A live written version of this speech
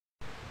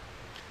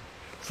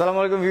আসসালামু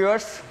আলাইকুম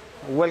viewers,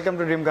 welcome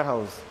to dream car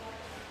house.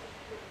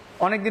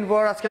 অনেকদিন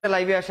পর আজকে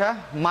লাইভে আসা।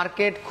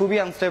 মার্কেট খুবই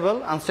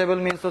আনস্টেবল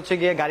মিনস হচ্ছে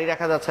গিয়ে গাড়ি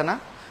রাখা যাচ্ছে না।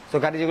 সো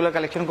গাড়ি যেগুলো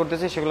কালেকশন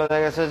করতেছে সেগুলো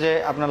দেখা গেছে যে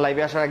আপনার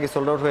লাইভে আসার আগে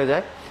সোল্ড আউট হয়ে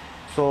যায়।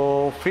 সো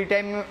ফ্রি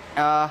টাইম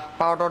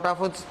পাওয়াটা টাফ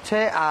হচ্ছে,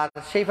 আর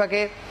সেই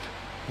ফাঁকে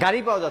গাড়ি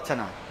পাওয়া যাচ্ছে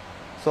না।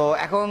 সো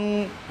এখন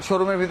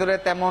শোরুমের ভিতরে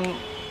তেমন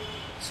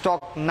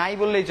স্টক নাই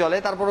বললেই চলে,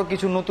 তারপরও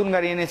কিছু নতুন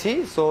গাড়ি এনেছি।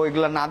 সো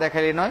এগুলো না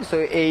দেখালেই নয়। সো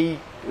এই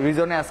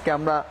রিজনে আজকে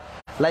আমরা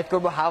লাইভ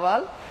করবো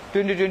হাভাল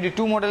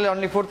 2022 মডেলের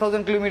অনলি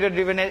 4000 কিলোমিটার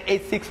ড্রিভেনের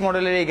H6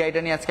 মডেলের এই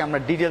গাড়িটা নিয়ে আজকে আমরা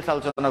ডিটেলস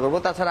আলোচনা করবো।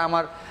 তাছাড়া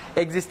আমার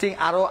এক্সিস্টিং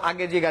আরো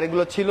আগে যে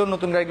গাড়িগুলো ছিল,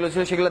 নতুন গাড়িগুলো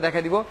ছিল, সেগুলো দেখা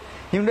দিব।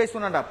 হিউন্ডাই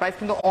সোনাটা প্রাইস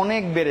কিন্তু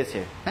অনেক বেড়েছে,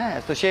 হ্যাঁ।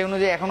 তো সেই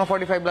অনুযায়ী এখনো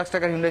 45 লাখ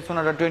টাকার হিউন্ডাই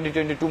সোনাটা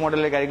 2022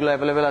 মডেলের গাড়িগুলো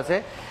অ্যাভেলেবেল আছে।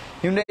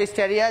 হিউন্ডাই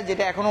স্টারিয়া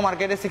যেটা এখনো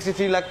মার্কেটে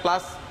 63 লাখ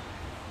প্লাস,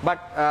 বাট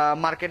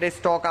মার্কেটে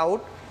স্টক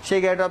আউট, সেই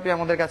গাড়িটা আপনি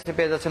আমাদের কাছে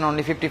পেয়ে যাচ্ছেন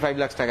অনলি 55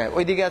 লাখ টাকায়।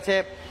 ওইদিকে আছে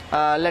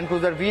ল্যান্ড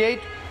ক্রুজার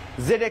V8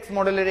 ZX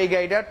মডেলের এই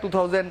গাড়িটা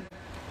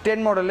 2010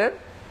 মডেলের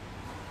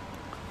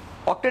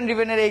অকটেন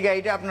ড্রিভেনের এই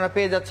গাড়িটা আপনারা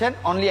পেয়ে যাচ্ছেন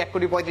অনলি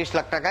 1,35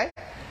 লাখ টাকায়।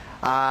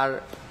 আর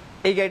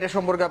এই গাড়িটা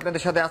সম্পর্কে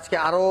আপনাদের সাথে আজকে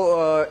আরো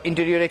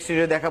ইন্টেরিয়র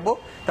এক্সটেরিয়র দেখাবো।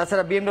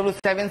 তাছাড়া BMW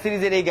 7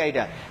 সিরিজের এই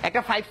গাড়িটা,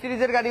 একটা 5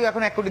 সিরিজের গাড়িও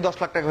এখন 1,10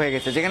 লাখ টাকা হয়ে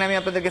গেছে, যেখানে আমি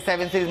আপনাদেরকে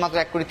 7 সিরিজ মাত্র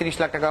 1,30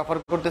 লাখ টাকা অফার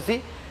করতেছি।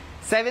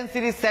 7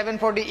 series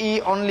 740E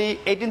only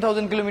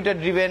 18,000 kilometre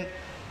driven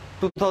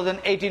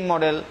 2018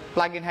 model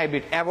plug in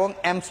hybrid এবং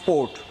এম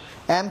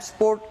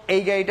স্পোর্ট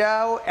এই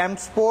গাড়িটাও এম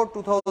স্পোর্ট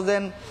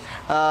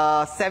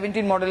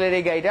 2017 মডেলের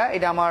এই গাড়িটা,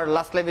 এটা আমার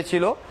লাস্ট লাইভে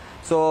ছিল।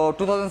 সো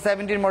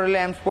 2017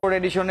 মডেলের M sport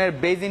এডিশনের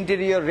beige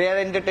interior rare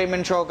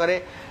entertainment সহকারে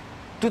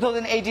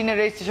 2018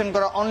 রেজিস্ট্রেশন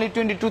করা অনলি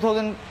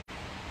 22,000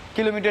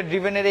 কিলোমিটার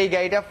ড্রিভেনের এই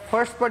গাড়িটা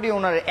ফার্স্ট পার্টি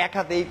ওনারের এক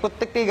হাতে। এই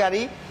প্রত্যেকটি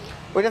গাড়ি,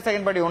 ওইটা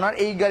সেকেন্ড পার্টি ওনার,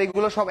 এই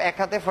গাড়িগুলো সব এক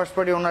হাতে ফার্স্ট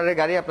পার্টি ওনারের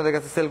গাড়ি আপনাদের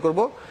কাছে সেল করব,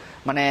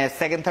 মানে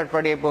সেকেন্ড থার্ড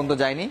পার্টি পর্যন্ত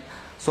যায়নি।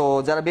 সো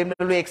যারা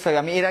BMW X5,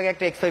 আমি এর আগে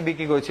একটা X5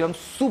 বিক্রি করেছিলাম,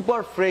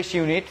 সুপার ফ্রেশ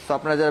ইউনিট। সো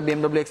আপনারা যারা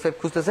BMW X5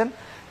 খুঁজতেছেন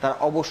তারা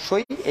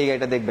অবশ্যই এই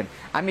গাড়িটা দেখবেন।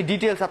 আমি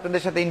ডিটেলস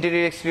আপনাদের সাথে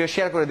ইন্টেরিয়র এক্সটেরিয়র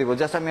শেয়ার করে দিব,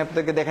 জাস্ট আমি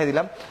আপনাদেরকে দেখাই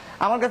দিলাম।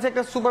 আমার কাছে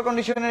একটা সুপার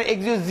কন্ডিশনের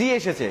Exio Z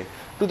এসেছে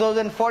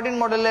 2014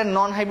 মডেলের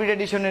নন হাইব্রিড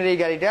এডিশনের এই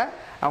গাড়িটা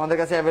আমাদের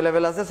কাছে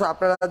অ্যাভেলেবেল আছে। সো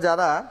আপনারা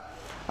যারা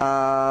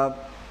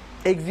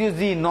Exio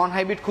Z নন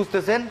হাইব্রিড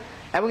খুঁজতেছেন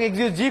এবং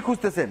Exio G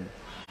খুঁজতেছেন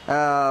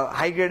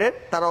হাই গ্রেডের,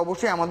 তারা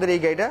অবশ্যই আমাদের এই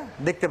গাড়িটা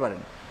দেখতে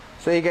পারেন।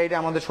 সো এই গাড়িটা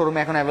আমাদের শোরুমে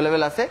এখন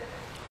অ্যাভেলেবেল আছে।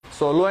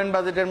 সো লো এন্ড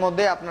বাজেটের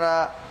মধ্যে আপনারা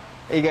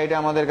এই গাড়িটা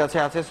আমাদের কাছে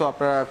আছে, সো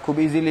আপনারা খুব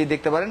ইজিলি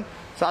দেখতে পারেন।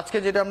 সো আজকে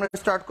যেটা আমরা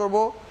স্টার্ট করব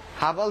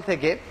হাভাল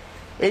থেকে,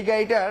 এই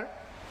গাড়িটার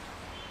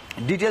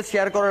ডিটেলস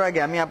শেয়ার করার আগে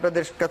আমি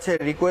আপনাদের কাছে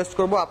রিকোয়েস্ট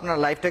করব আপনারা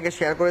লাইভটাকে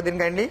শেয়ার করে দিন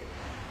কাইন্ডলি।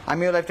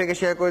 আমিও লাইভটাকে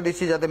শেয়ার করে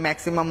দিচ্ছি যাতে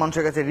ম্যাক্সিমাম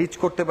মানুষের কাছে রিচ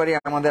করতে পারি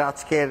আমাদের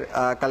আজকের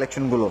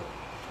কালেকশনগুলো।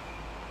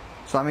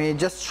 সো আমি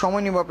জাস্ট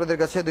সময় নিব আপনাদের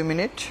কাছে 2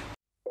 মিনিট।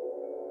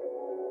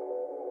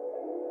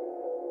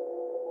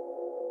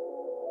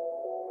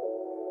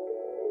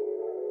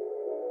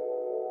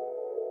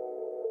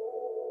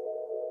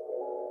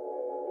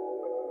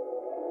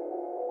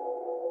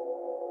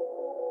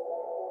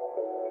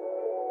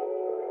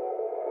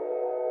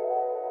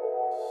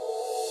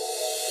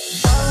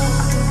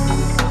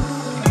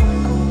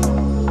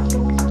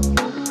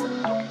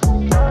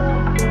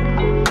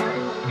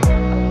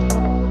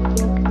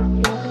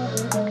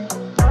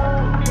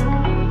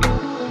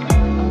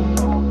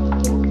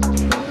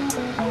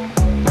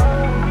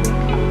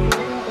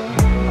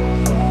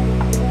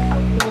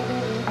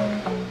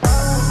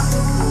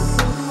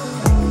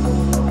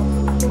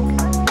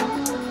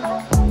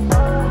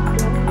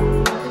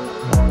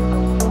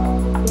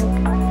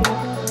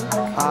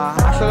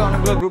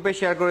 গ্রুপে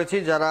শেয়ার করেছি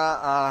যারা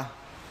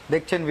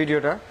দেখছেন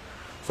ভিডিওটা।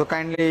 সো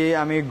কাইন্ডলি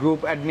আমি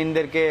গ্রুপ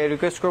অ্যাডমিনদেরকে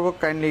রিকোয়েস্ট করব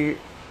কাইন্ডলি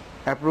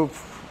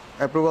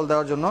অ্যাপ্রুভাল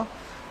দেওয়ার জন্য,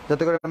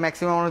 যাতে করে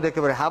ম্যাক্সিমাম মানুষ দেখতে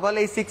পারে। হাভাল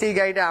H6 এই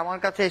গাড়িটা আমার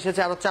কাছে এসেছে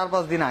আরো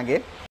 4-5 দিন আগে।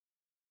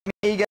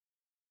 এই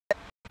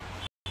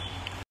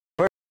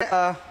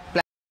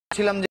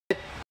ছিলাম যে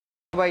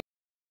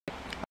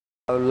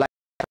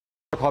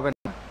হবে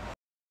না,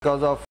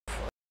 because of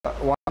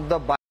one of the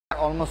buyer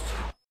almost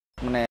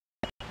মানে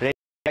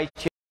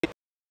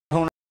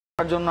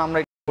জন্য আমরা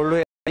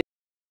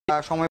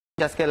সময়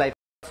আজকে লাইভ,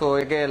 সো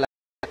একে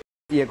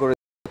ইয়ে করে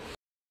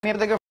আমি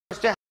আপনাদেরকে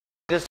ফার্স্টে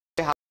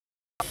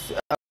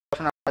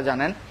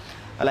জানেন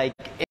লাইক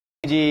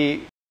এমজি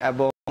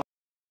এবং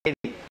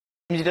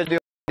এমজিটা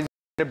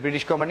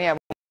ব্রিটিশ কোম্পানি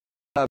এবং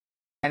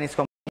চাইনিজ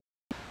কোম্পানি।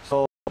 সো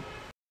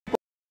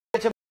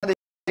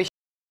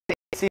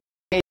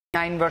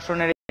 9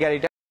 ভার্সনের এই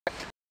গাড়িটা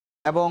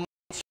এবং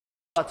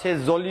আছে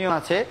জলিয়ন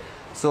আছে।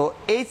 সো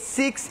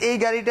H6 এই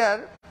গাড়িটার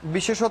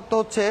বিশেষত্ব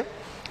হচ্ছে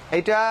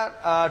এটা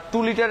 2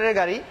 লিটারের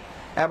গাড়ি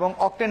এবং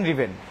অকটেন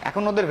ড্রিভেন।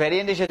 এখন ওদের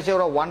ভ্যারিয়েন্ট এসেছে,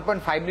 ওরা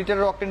 1.5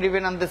 লিটারের অকটেন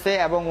ড্রিভেন আনতেছে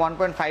এবং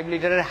 1.5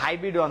 লিটারের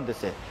হাইব্রিডও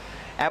আনতেছে।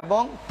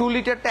 এবং 2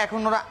 লিটারটা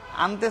এখন ওরা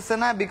আনতেছে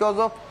না বিকজ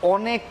অফ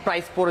অনেক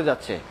প্রাইস পড়ে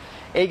যাচ্ছে।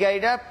 এই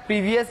গাড়িটা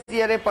প্রিভিয়াস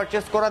ইয়ারে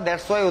পারচেস করা,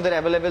 দ্যাটস ওয়াই ওদের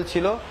অ্যাভেলেবেল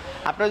ছিল।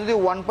 আপনারা যদি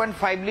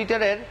 1.5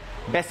 লিটারের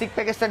বেসিক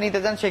প্যাকেজটা নিতে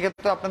চান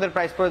সেক্ষেত্রে আপনাদের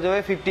প্রাইস পড়ে যাবে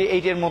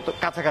 58 এর মতো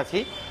কাছাকাছি।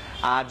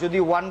 আর যদি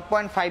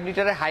 1.5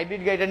 লিটারের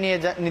হাইব্রিড গাড়িটা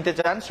নিতে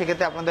চান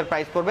সেক্ষেত্রে আপনাদের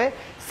প্রাইস পড়বে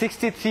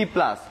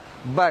 63+।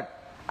 বাট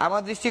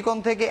আমার দৃষ্টিকোণ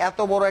থেকে এত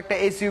বড় একটা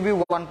এসইউভি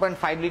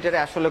 1.5 লিটারে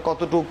আসলে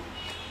কতটুকু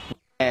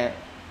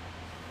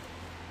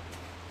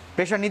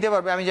প্রেশার নিতে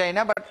পারবে আমি জানি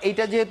না, বাট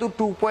এটা যেহেতু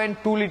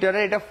 2.2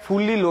 লিটারের, এটা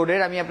ফুললি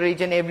লোডেড, আমি আপনার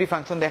ইচ এন্ড এভরি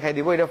ফাংশন দেখাই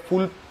দিব, এটা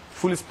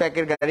ফুল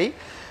স্প্যাকের গাড়ি।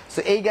 সো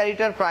এই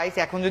গাড়িটার প্রাইস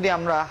এখন যদি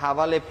আমরা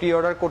হাভালে প্রি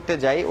অর্ডার করতে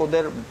যাই,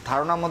 ওদের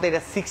ধারণা মতে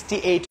এটা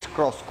 68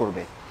 ক্রস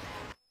করবে।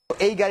 তো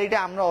এই গাড়িটা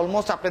আমরা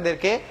অলমোস্ট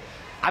আপনাদেরকে,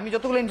 আমি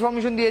যতগুলো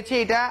ইনফরমেশন দিয়েছি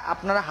এটা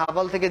আপনারা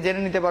হাভাল থেকে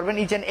জেনে নিতে পারবেন,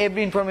 each and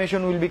every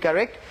information will be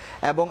correct,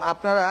 এবং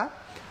আপনারা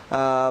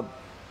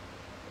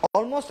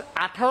অলমোস্ট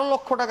 18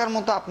 লক্ষ টাকার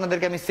মতো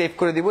আপনাদেরকে আমি সেভ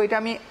করে দিব। এটা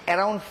আমি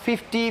অ্যারাউন্ড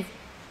 50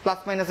 প্লাস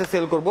মাইনাসে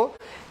সেল করব,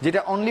 যেটা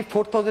only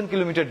 4000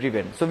 kilometre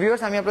driven. So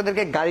viewers, আমি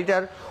আপনাদেরকে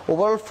গাড়িটার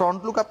ওভারঅল ফ্রন্ট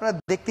লুক আপনারা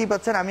দেখতেই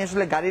পাচ্ছেন। আমি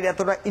আসলে গাড়ির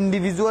এতটা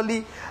ইন্ডিভিজুয়ালি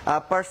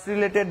পার্টস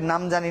রিলেটেড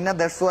নাম জানি না,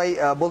 দ্যাটস ওয়াই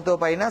বলতেও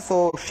পারি না। সো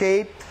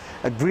শেপ,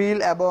 গ্রিল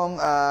এবং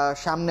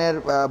সামনের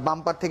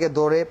বাম্পার থেকে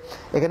ধরে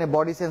এখানে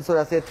বডি সেন্সর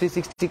আছে,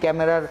 360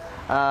 ক্যামেরার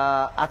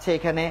আছে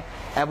এখানে,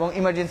 এবং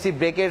ইমার্জেন্সি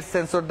ব্রেকের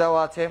সেন্সর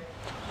দেওয়া আছে।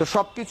 তো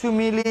সবকিছু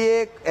মিলিয়ে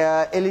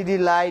এলইডি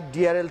লাইট,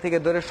 ডিআরএল থেকে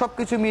ধরে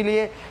সবকিছু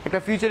মিলিয়ে একটা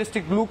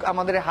ফিউচারিস্টিক লুক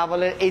আমাদের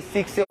হাভালের এই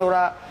 6 এ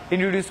ওরা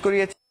ইন্ট্রোডিউস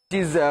করিয়েছে।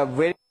 ইজ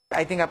ভেরি,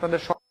 আই থিঙ্ক আপনাদের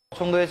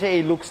পছন্দ হয়েছে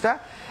এই লুকসটা।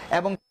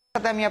 এবং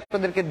সাথে আমি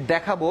আপনাদেরকে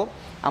দেখাবো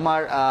আমার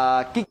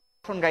কি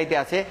গাড়িতে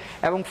আছে,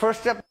 এবং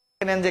ফার্স্ট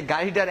নেন যে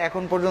গাড়িটার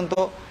এখন পর্যন্ত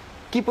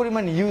কি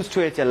পরিমাণ ইউজড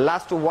হয়েছে।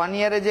 লাস্ট 1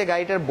 ইয়ারে যে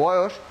গাড়িটার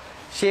বয়স,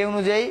 সেই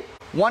অনুযায়ী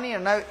 1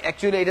 ইয়ার না,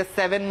 অ্যাকচুয়ালি এটা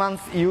 7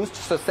 মান্থস ইউজড।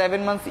 সো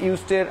 7 মান্থস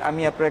ইউজডের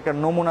আমি আপনার একটা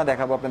নমুনা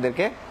দেখাবো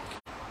আপনাদেরকে।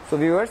 সো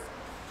ভিউয়ার্স,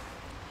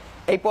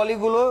 এই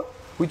পলিগুলো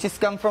which is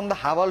come from the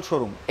হাভাল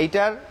showroom,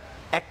 এইটার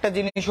একটা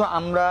জিনিসও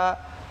আমরা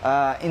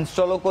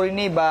ইনস্টলও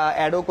করিনি বা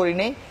অ্যাডও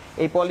করিনি।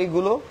 এই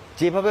পলিগুলো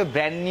যেভাবে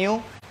ব্র্যান্ড নিউ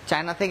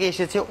চায়না থেকে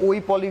এসেছে, ওই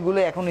পলিগুলো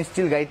এখন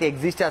স্টিল গাড়িতে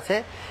এক্সিস্ট আছে,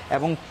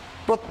 এবং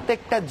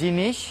প্রত্যেকটা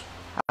জিনিস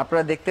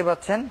আপনারা দেখতে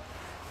পাচ্ছেন।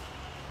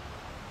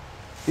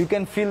 You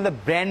can feel the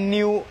brand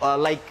new,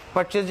 like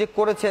purchase যে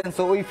করেছেন,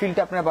 সো ওই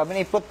ফিলটা আপনারা পাবেন।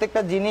 এই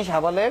প্রত্যেকটা জিনিস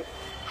হাভালের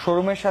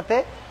শোরুমের সাথে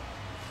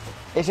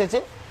এসেছে।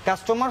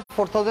 কাস্টমার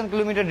 4000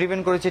 কিলোমিটার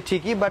ড্রিভেন করেছে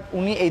ঠিকই, বাট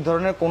উনি এই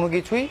ধরনের কোনো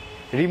কিছুই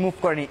রিমুভ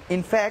করেনি।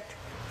 ইনফ্যাক্ট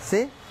সে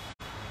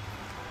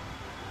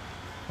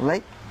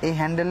লাইক এই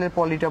হ্যান্ডেলের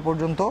পলিটা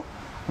পর্যন্ত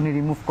উনি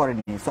রিমুভ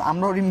করেনি। সো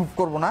আমরাও রিমুভ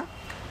করব না।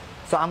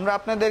 সো আমরা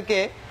আপনাদেরকে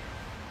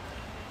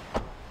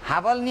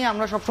হাভাল নিয়ে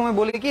আমরা সবসময়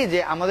বলি কি যে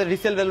আমাদের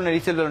রিসেল ভ্যালু নেই,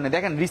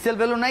 দেখেন রিসেল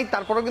ভ্যালু নাই,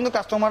 তারপরেও কিন্তু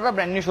কাস্টমাররা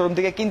ব্র্যান্ড নিউ শোরুম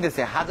থেকে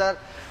কিনতেছে। হাজার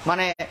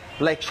মানে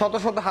লাইক শত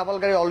শত হাভাল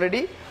গাড়ি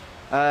অলরেডি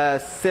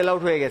সেল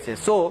আউট হয়ে গেছে।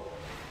 সো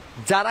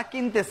যারা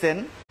কিনতেছেন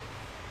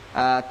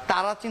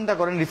তারা চিন্তা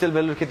করেন রিসেল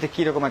ভ্যালুর ক্ষেত্রে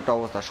কিরকম একটা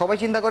অবস্থা। সবাই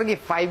চিন্তা করে কি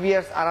 5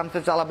 ইয়ার্স আরামসে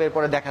চালাবে,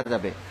 এরপরে দেখা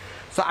যাবে।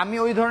 সো আমি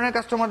ওই ধরনের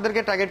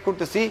কাস্টমারদেরকে টার্গেট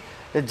করতেছি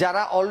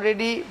যারা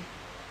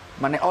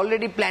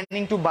already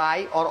planning to buy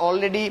or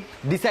already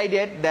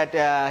decided that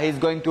he is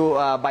going to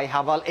buy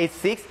Haval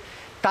H6,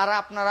 তারা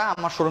আপনারা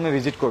আমার শোরুমে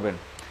ভিজিট করবেন।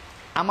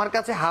 আমার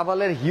কাছে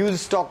হাভালের হিউজ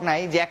স্টক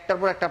নাই যে একটার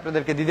পর একটা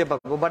আপনাদেরকে দিতে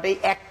পারবো, বাট এই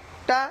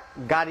একটা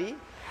গাড়ি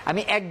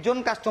আমি একজন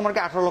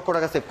কাস্টমারকে 18 লক্ষ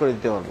টাকা সেভ করে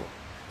দিতে পারবো।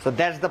 So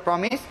that's the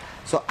promise.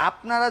 So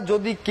আপনারা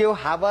যদি কেউ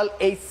হাভাল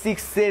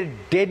H6 এর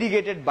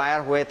ডেডিকেটেড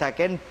বায়ার হয়ে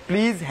থাকেন,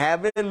 please have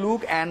a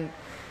look and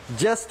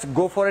just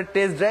go for a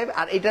test drive.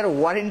 আর এটার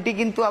ওয়ারেন্টি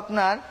কিন্তু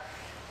আপনার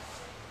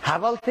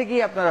হাভাল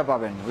থেকেই আপনারা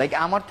পাবেন, লাইক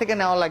আমার থেকে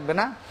নেওয়া লাগবে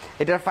না।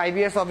 এটার 5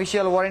 ইয়ার্স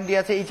অফিসিয়াল ওয়ারেন্টি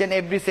আছে। ইচ এন্ড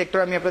এভরি সেক্টর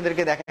আমি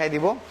আপনাদেরকে দেখাই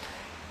দিব।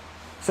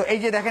 সো এই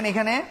যে দেখেন,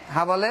 এখানে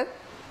হাভালের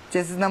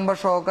চেসিস নাম্বার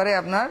সহকারে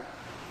আপনার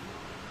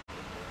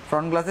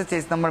ফ্রন্ট গ্লাসে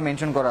চেসিস নাম্বার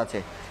মেনশন করা আছে।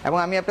 এবং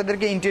আমি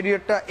আপনাদেরকে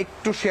ইন্টেরিয়রটা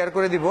একটু শেয়ার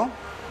করে দিব,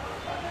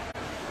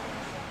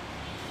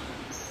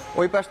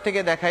 ওই পাশ থেকে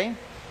দেখাই।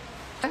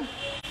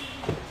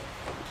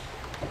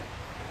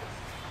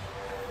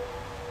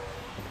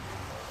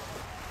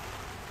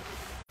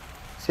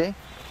 See,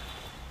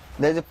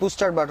 there is a push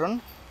start button,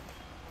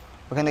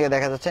 ওখান থেকে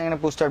দেখা যাচ্ছে এখানে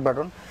পুশ স্টার্ট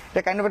বাটন।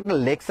 এটা কাইন্ড অফ একটা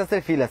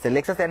লেক্সাসের ফিল আছে।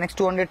 লেক্সাস NX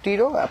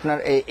 200T-রও আপনার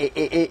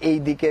এই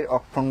দিকের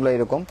অক্ষরগুলো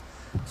এরকম।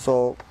 সো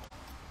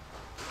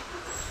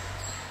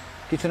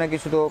কিছু না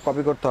কিছু তো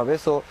কপি করতে হবে।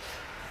 সো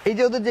এই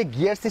যে ওদের যে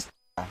গিয়ার সিস্টেম,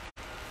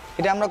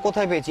 এটা আমরা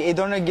কোথায় পেয়েছি? এই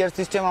ধরনের গিয়ার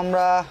সিস্টেম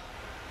আমরা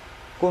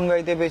কোন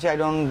গাড়িতে পেয়েছি আই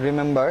ডোন্ট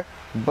রিমেম্বার,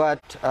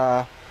 বাট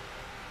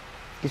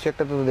কিছু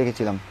একটা তো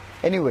দেখেছিলাম।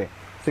 এনিওয়ে,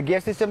 সো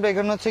গিয়ার সিস্টেমটা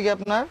এখানে হচ্ছে কি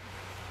আপনার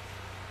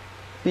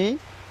পি,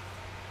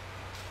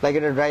 লাইক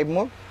এটা ড্রাইভ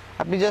মোড,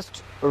 আপনি জাস্ট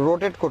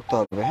রোটেট করতে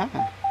হবে। হ্যাঁ,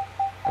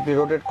 আপনি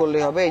রোটেট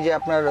করলেই হবে। এই যে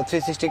আপনার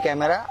 360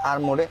 ক্যামেরা আর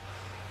মোডে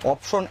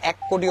অপশন 1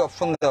 কোটি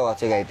অপশন দেওয়া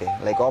আছে গাড়িতে,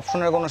 লাইক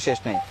অপশনের কোনো শেষ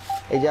নেই।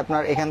 এই যে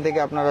আপনার এখান থেকে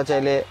আপনারা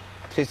চাইলে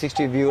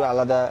 360 ভিউ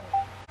আলাদা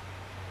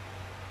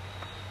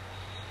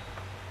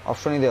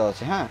অপশনই দেওয়া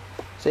আছে। হ্যাঁ,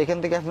 সো এখান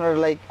থেকে আপনারা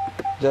লাইক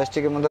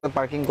জয়স্টিকের মধ্যে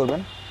পার্কিং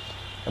করবেন।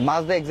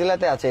 মাজদা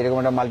এক্সেলাতে আছে এরকম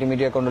একটা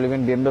মাল্টিমিডিয়া কন্ট্রোল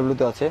ইভেন্ট, BMW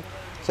তে আছে।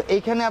 সো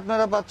এইখানে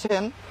আপনারা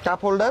পাচ্ছেন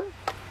কাপ হোল্ডার।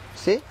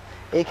 সি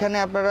এইখানে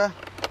আপনারা,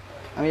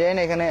 আমি জানি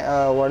না এখানে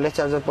ওয়্যারলেস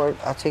চার্জার পোর্ট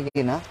আছে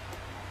কি না,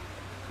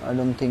 আই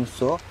ডোন্ট থিঙ্ক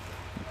সো।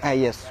 হ্যাঁ,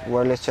 ইয়েস,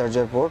 ওয়্যারলেস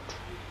চার্জার পোর্ট।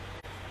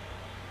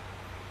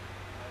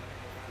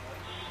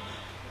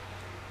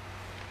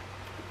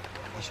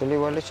 আসলে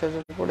ওয়ারলেস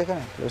চার্জার পোর্ট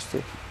এখানে আসছে।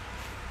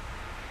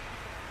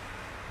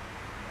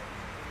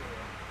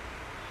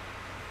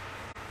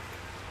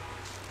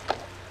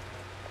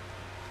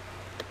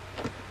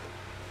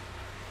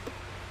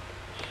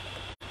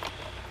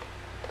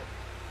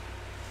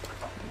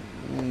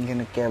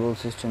 এখানে কেবল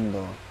সিস্টেম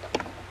দেওয়া।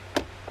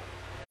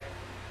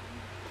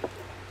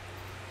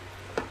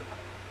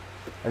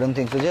 I don't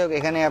think so। যাই হোক,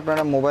 এখানে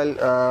আপনারা মোবাইল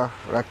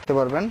রাখতে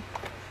পারবেন।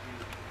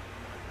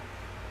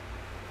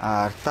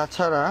 আর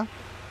তাছাড়া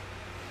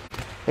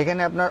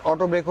এখানে আপনার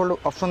অটো ব্রেক হোল্ড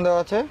অপশন দেওয়া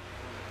আছে।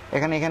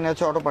 এখানে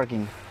হচ্ছে অটো পার্কিং,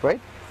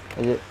 রাইট?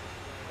 এই যে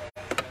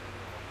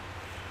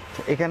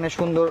এখানে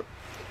সুন্দর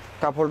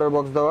কাপ হোল্ডার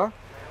বক্স দেওয়া,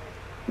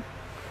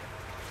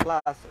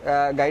 প্লাস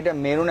গাড়িটা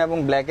মেরুন এবং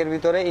ব্ল্যাকের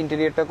ভিতরে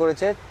ইন্টেরিয়রটা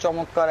করেছে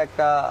চমৎকার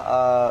একটা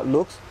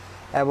লুকস।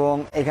 এবং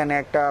এখানে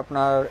একটা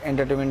আপনার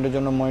এন্টারটেনমেন্টের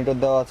জন্য মনিটর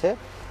দেওয়া আছে।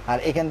 আর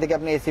এখান থেকে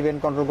আপনি এসি ভেন্ট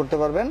কন্ট্রোল করতে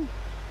পারবেন।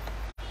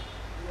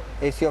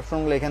 এসি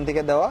অপশনগুলো এখান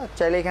থেকে দেওয়া,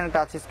 চাইলে এখানে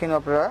টাচ স্ক্রিন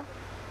আপনারা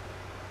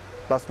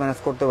প্লাস মাইনাস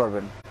করতে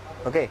পারবেন।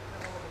 ওকে,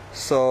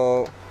 সো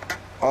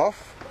অফ।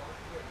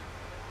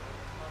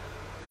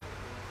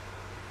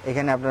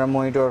 এখানে আপনারা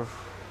মনিটর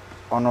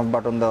অন অফ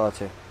বাটন দেওয়া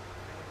আছে।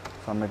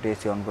 আমরা একটু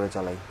এসি অন করে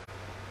চালাই।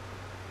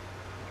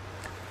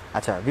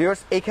 আচ্ছা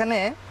ভিউয়ার্স, এখানে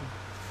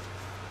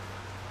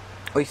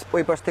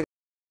ওই পাশ থেকে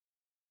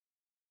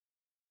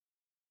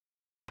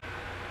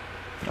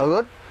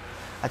গুড।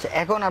 আচ্ছা,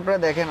 এখন আপনারা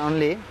দেখেন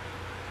অনলি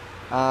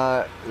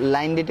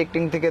লাইন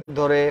ডিটেক্টিং থেকে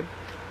ধরে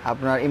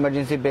আপনার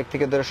ইমার্জেন্সি ব্রেক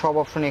থেকে ধরে সব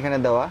অপশন এখানে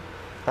দেওয়া।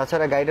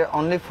 তাছাড়া গাড়িটার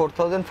অনলি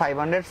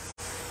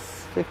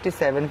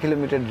 4557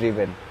 কিলোমিটার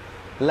ড্রিভেন।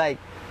 লাইক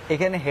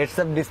এখানে হেডস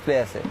আপ ডিসপ্লে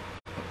আছে,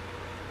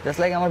 জাস্ট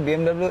লাইক আমার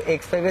BMW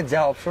X5 এর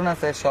যা অপশন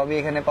আছে সবই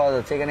এখানে পাওয়া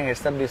যাচ্ছে। এখানে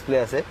হেডস আপ ডিসপ্লে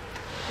আছে।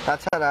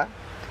 তাছাড়া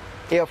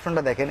এই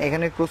অপশনটা দেখেন,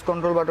 এখানে ক্রুজ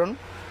কন্ট্রোল বাটন,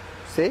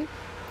 সেই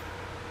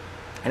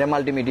এটা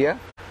মাল্টিমিডিয়া।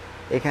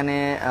 এখানে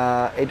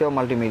এটাও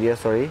মাল্টিমিডিয়া,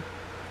 সরি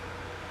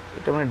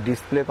এটা মানে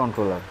ডিসপ্লে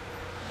কন্ট্রোলার।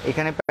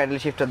 এখানে প্যাডেল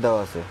শিফটার দেওয়া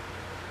আছে।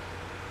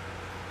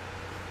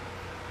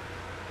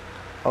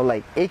 ও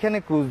লাইক এইখানে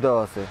ক্রুজ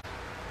দেওয়া আছে,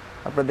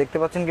 আপনারা দেখতে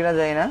পাচ্ছেন কিনা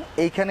জানি না।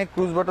 এইখানে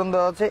ক্রুজ বাটন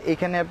দেওয়া আছে।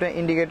 এইখানে আপনার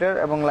ইন্ডিকেটর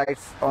এবং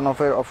লাইটস অন অফ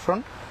এর অপশন,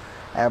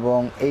 এবং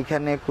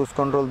এইখানে ক্রুজ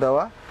কন্ট্রোল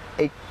দেওয়া।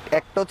 এই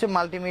একটা হচ্ছে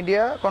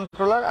মাল্টিমিডিয়া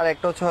কন্ট্রোলার, আর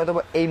একটা হচ্ছে হয়তো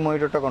এই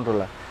মনিটরটা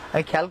কন্ট্রোলার।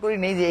 আমি খেয়াল করি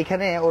নেই যে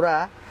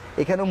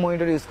এখানেও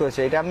মনিটর ইউজ করেছে।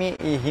 এটা আমি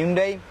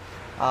হিউন্ডাই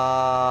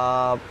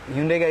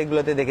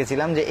গাড়িগুলোতে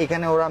দেখেছিলাম যে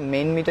এখানে ওরা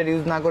মেইন মিটার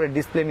ইউজ না করে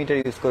ডিসপ্লে মিটার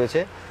ইউজ করেছে।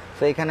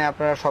 তো এখানে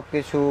আপনারা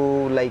সবকিছু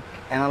লাইক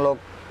অ্যানালগ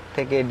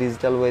থেকে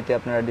ডিজিটাল ওয়েতে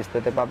আপনারা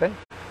ডিসপ্লেতে পাবেন।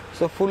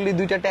 সো ফুললি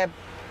দুইটা ট্যাব,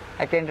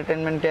 একটা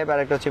এন্টারটেনমেন্ট ট্যাব আর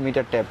একটা হচ্ছে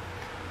মিটার ট্যাব।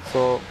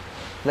 সো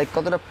লাইক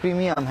কতটা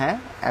প্রিমিয়াম। হ্যাঁ,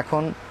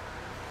 এখন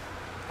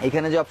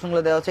এখানে যে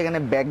অপশনগুলো দেওয়া আছে, এখানে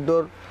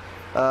ব্যাকডোর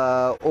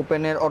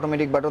ওপেনের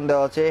অটোমেটিক বাটন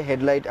দেওয়া আছে।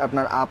 হেডলাইট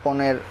আপনার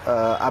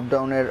আপ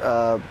ডাউনের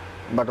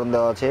বাটন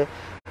দেওয়া আছে।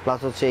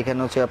 প্লাস হচ্ছে এখানে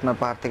হচ্ছে আপনার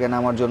পাহাড় থেকে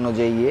নামার জন্য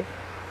যে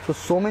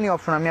সো মেনি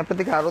অপশন। আমি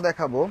আপনাদেরকে আরো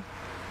দেখাবো।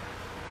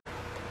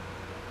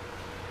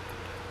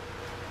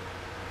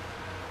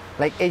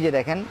 লাইক এই যে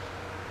দেখেন,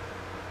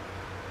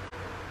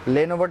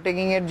 লেন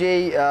ওভারটেকিং এর যে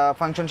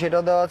ফাংশন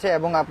সেটাও দেওয়া আছে,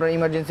 এবং আপনার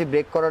ইমার্জেন্সি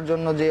ব্রেক করার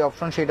জন্য যে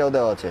অপশন সেটাও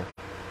দেওয়া আছে।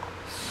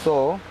 সো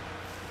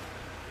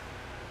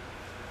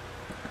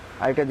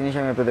আরেকটা জিনিস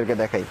আমি আপনাদেরকে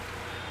দেখাই,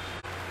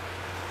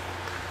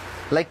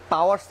 লাইক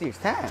পাওয়ার সিটস।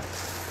 হ্যাঁ,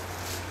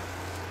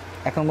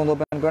 এখন পর্যন্ত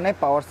ওপেন করে নাই,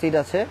 পাওয়ার সিট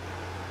আছে।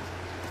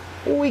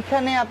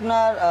 ওইখানে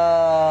আপনার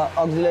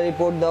অক্সিলারি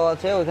পোর্ট দেওয়া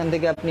আছে, ওইখান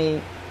থেকে আপনি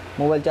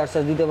মোবাইল চার্জ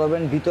দিতে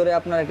পারবেন। ভিতরে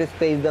আপনার একটা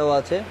স্পেস দেওয়া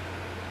আছে,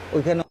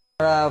 ওইখানে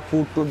আপনারা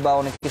ফুড টুড বা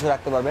অনেক কিছু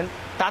রাখতে পারবেন।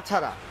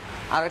 তাছাড়া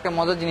আর একটা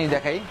মজার জিনিস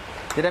দেখাই,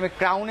 যেটা আমি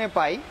ক্রাউনে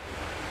পাই।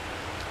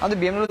 আমাদের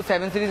BMW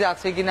 7 সিরিজে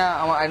আছে কিনা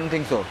আমার I don't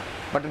think so,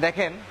 but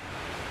দেখেন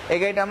এই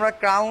গাড়িটা আমরা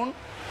ক্রাউন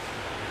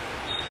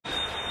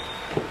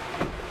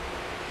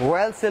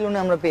রয়্যাল সেলুনে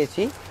আমরা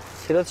পেয়েছি।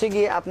 সেটা হচ্ছে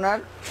গিয়ে আপনার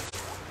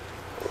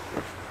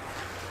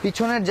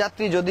পিছনের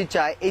যাত্রী যদি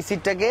চায় এই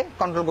সিটটাকে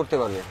কন্ট্রোল করতে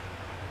পারবে,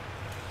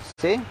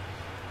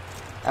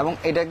 এবং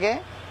এটাকে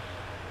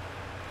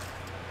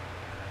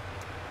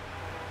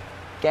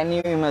ক্যান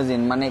ইউ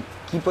ইমাজিন মানে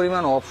কি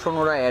পরিমাণ অপশন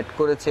ওরা অ্যাড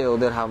করেছে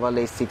ওদের হাভাল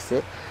S6 এ।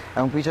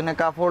 এবং পিছনে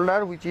cup holder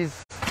which is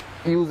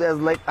use as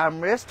like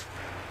armrest.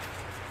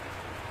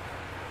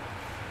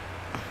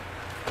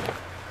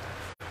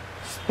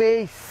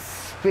 Space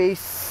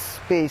space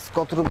space,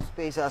 কতটুকু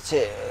স্পেস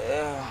আছে।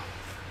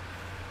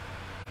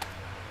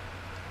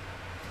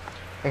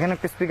 এখানে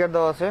একটা স্পিকার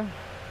দেওয়া আছে।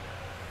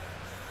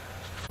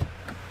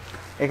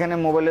 এখানে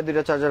মোবাইলের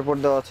দুইটা চার্জার পোর্ট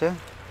দেওয়া আছে।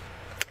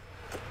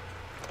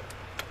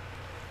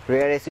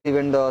 রেয়ার এসি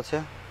ইভেন্ট দেওয়া আছে।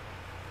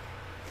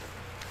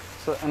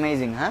 So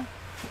amazing. হ্যাঁ,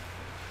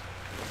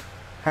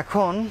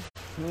 এখন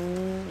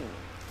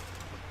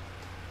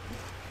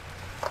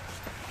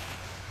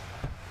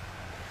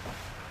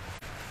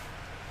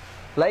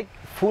লাইক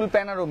ফুল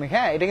প্যানোরামিক।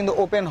 হ্যাঁ, এটা কিন্তু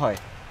ওপেন হয়,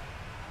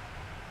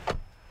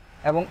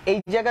 এবং এই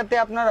জায়গাতে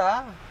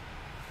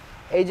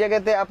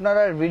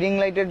আপনারা রিডিং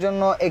লাইটের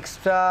জন্য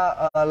এক্সট্রা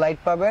লাইট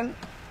পাবেন।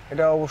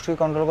 এটা অবশ্যই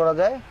কন্ট্রোল করা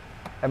যায়,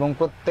 এবং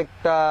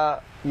প্রত্যেকটা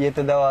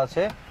ইয়েতে দেওয়া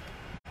আছে।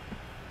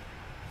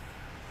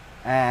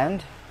 অ্যান্ড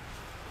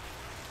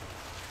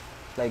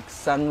লাইক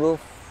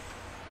সানরুফ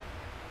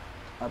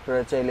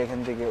আপনারা চাইলে এখান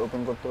থেকে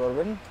ওপেন করতে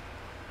পারবেন।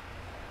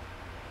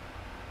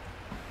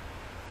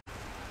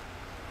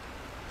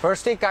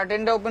 ফার্স্টে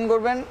কার্টেনটা ওপেন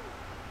করবেন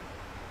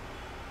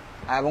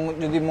এবং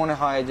যদি মনে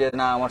হয় যে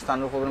না আমার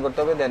সানরুফ ওপেন করতে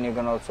হবে, দেন you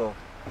can also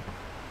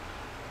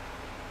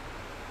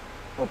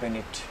open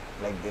it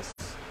like this.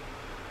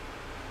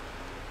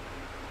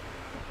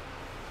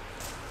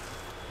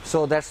 So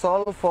that's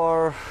all for.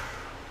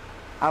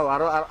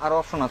 আরো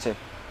অপশন আছে,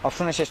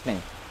 অপশনের শেষ নেই।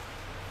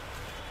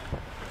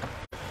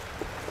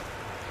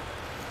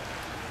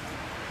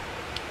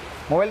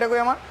 মোবাইলটা কই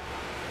আমার?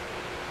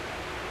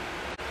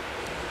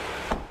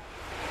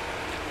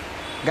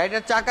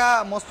 গাড়িটার চাকা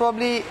মোস্ট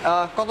প্রবাবলি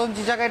কত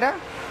ইঞ্চি চাকা এটা?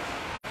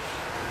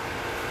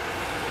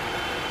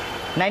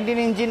 19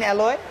 ইঞ্চিন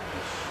অ্যালয়,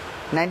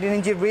 19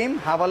 ইঞ্চি রিম,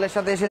 হাভালের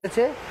সাথে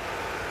এসেছে।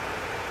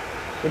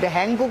 এটা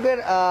হ্যাংকুকের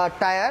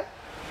টায়ার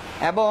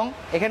এবং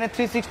এখানে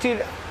 360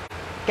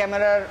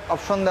 ক্যামেরার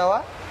অপশন দেওয়া।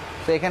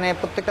 তো এখানে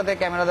প্রত্যেকটাতে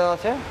ক্যামেরা দেওয়া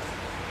আছে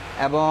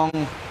এবং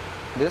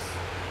দিস,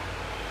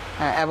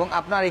 এবং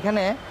আপনার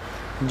এখানে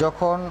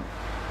যখন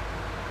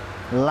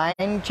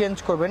লাইন চেঞ্জ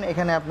করবেন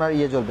এখানে আপনার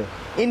জ্বলবে।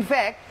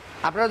 ইনফ্যাক্ট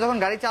আপনারা যখন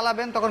গাড়ি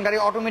চালাবেন তখন গাড়ি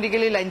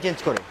অটোমেটিক্যালি লাইন চেঞ্জ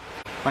করে,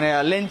 মানে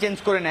লেন চেঞ্জ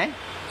করে নেয়।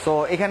 সো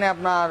এখানে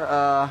আপনার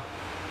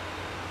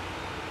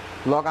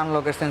লক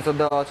আনলকের সেন্সর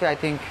দেওয়া আছে, আই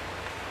থিঙ্ক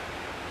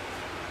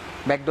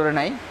ব্যাকডোরে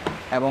নাই,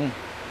 এবং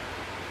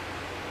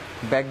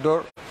ব্যাকডোর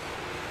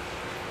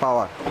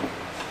পাওয়ার।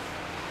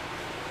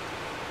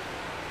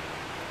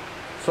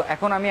 সো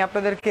এখন আমি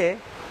আপনাদেরকে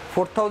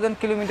 4000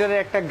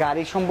 কিলোমিটারের একটা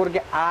গাড়ি সম্পর্কে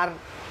আর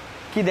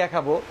কি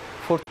দেখাবো।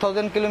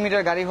 4000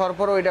 কিলোমিটার গাড়ি হওয়ার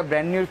পরও এটা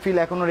ব্র্যান্ড নিউ ফিল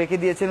এখনও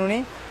রেখে দিয়েছেন উনি,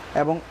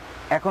 এবং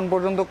এখন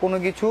পর্যন্ত কোনো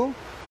কিছু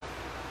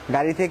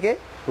গাড়ি থেকে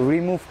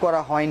রিমুভ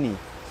করা হয়নি।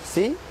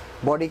 সি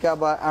বডি কাপ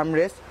বা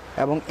আর্মরেস্ট,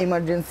 এবং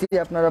ইমার্জেন্সি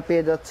আপনারা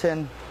পেয়ে যাচ্ছেন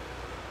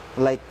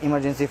like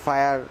emergency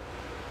fire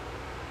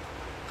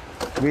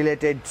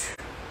related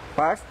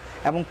parts,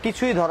 এবং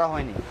কিছুই ধরা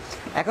হয়নি।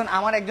 এখন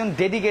আমার একজন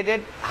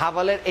ডেডিকেটেড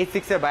হাভালের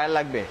H6 এর বায়ার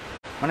লাগবে,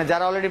 মানে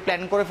যারা অলরেডি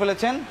প্ল্যান করে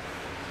ফেলেছেন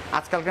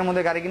আজকালকের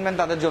মধ্যে গাড়ি কিনবেন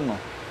তাদের জন্য।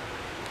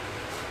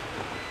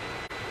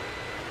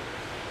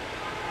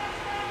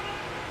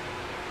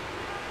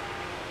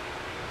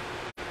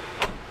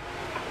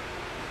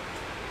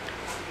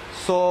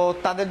 সো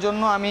তাদের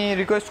জন্য আমি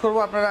রিকোয়েস্ট করব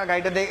আপনারা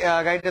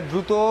গাড়িটা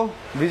দ্রুত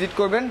ভিজিট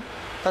করবেন।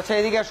 তাছাড়া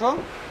এদিকে আসো।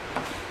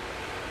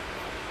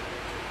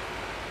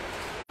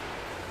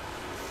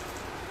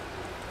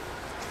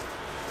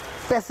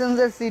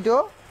 প্যাসেঞ্জার সিটও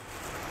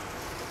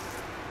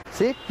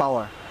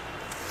পাওয়ার,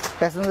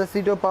 প্যাসেঞ্জার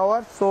সিটও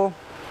পাওয়ার। So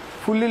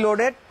fully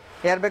loaded.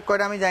 এয়ারব্যাগ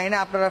কয়টা আমি জানি না,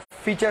 আপনারা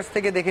ফিচার্স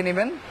থেকে দেখে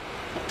নেবেন।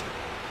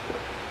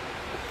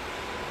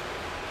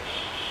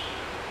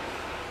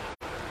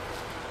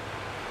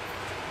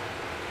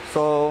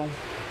 সো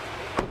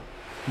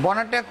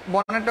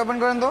বনেটটা ওপেন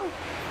করেন তো।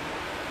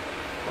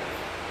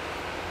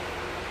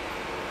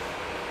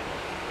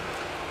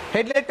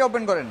 হেডলাইটটা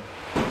ওপেন করেন।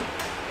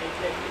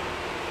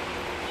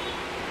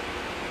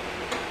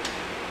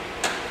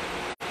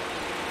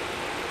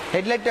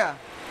 হেডলাইটটা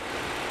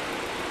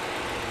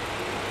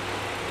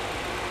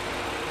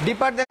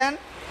ডিপার দেন।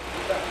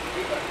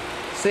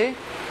 C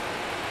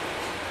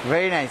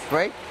very nice,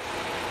 right?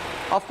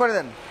 Of করে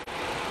দেন।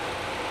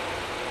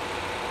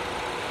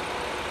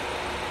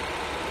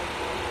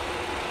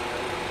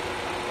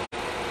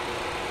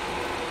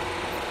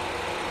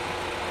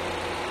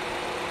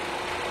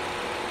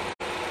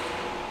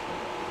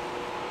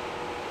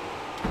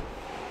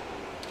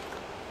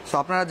 সো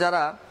আপনারা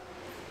যারা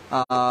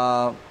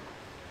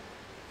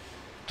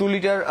 2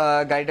 লিটার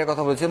গাড়িটার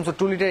কথা বলছিলাম, so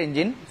 2 litre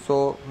engine, so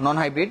non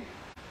hybrid.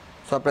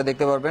 So আপনারা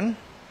দেখতে পারবেন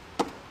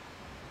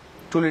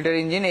 2 লিটার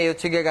ইঞ্জিন। এই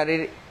হচ্ছে গিয়ে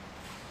গাড়ির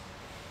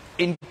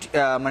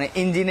মানে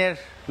ইঞ্জিনের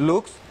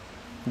লুকস,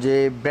 যে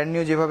ব্র্যান্ড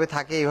নিউ যেভাবে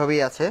থাকে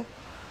এইভাবেই আছে।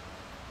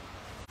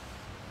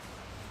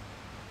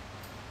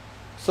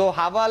 সো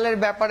হাভালের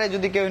ব্যাপারে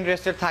যদি কেউ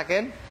ইন্টারেস্টেড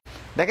থাকেন,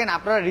 দেখেন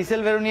আপনারা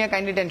রিসেল ভ্যালু নিয়ে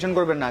কাইন্ডলি টেনশন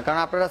করবেন না, কারণ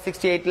আপনারা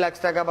 68 লাখ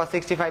টাকা বা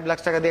 65 লাখ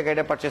টাকা দিয়ে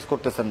গাড়িটা পারচেস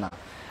করতেছেন না।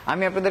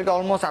 আমি আপনাদেরকে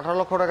অলমোস্ট 18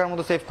 লক্ষ টাকার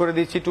মতো সেভ করে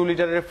দিচ্ছি 2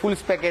 লিটারের ফুল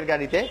স্পেকের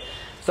গাড়িতে।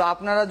 সো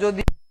আপনারা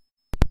যদি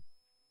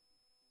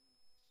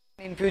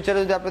ইন ফিউচারে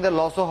যদি আপনাদের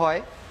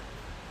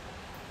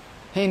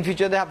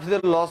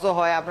লসও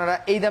হয়, আপনারা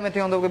এই দামে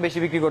থেকে অন্তত বেশি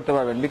বিক্রি করতে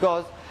পারবেন,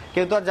 বিকজ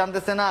কেউ তো আর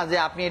জানতেছে না যে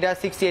আপনি এটা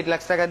 68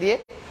 লাখ টাকা দিয়ে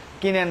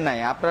কিনেন নাই।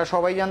 আপনারা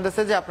সবাই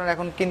জানতেছে যে আপনারা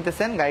এখন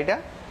কিনতেছেন গাড়িটা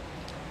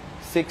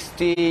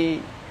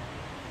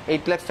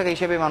 68 লাখ টাকা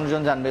হিসেবে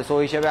মানুষজন জানবে। সো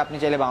হিসেবে আপনি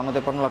চাইলে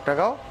 52-53 লাখ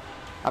টাকাও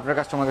আপনার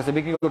কাস্টমার কাছে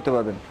বিক্রি করতে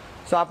পারবেন।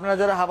 সো আপনারা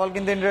যারা হাভাল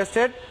কিনতে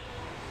ইন্টারেস্টেড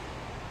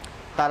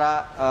তারা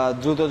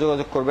দ্রুত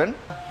যোগাযোগ করবেন।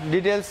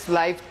 ডিটেলস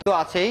লাইভ তো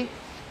আছেই,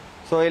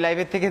 সো এই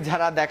লাইভের থেকে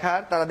যারা দেখার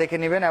তারা দেখে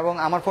নেবেন, এবং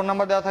আমার ফোন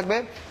নাম্বার দেওয়া থাকবে।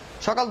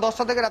 সকাল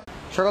 10টা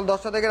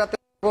থেকে রাতে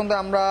পর্যন্ত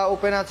আমরা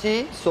ওপেন আছি।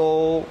 So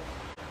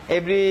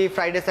every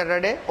Friday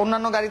Saturday.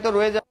 অন্যান্য গাড়ি তো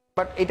রয়ে যাবে,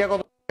 বাট এটা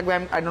কত থাকবে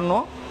I don't know.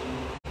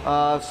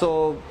 So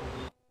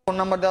phone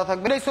number দেওয়া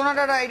থাকবে। এই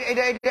সোনাটা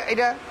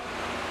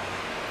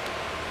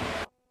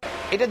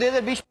এটা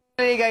 2020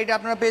 এই গাড়িটা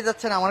আপনারা পেয়ে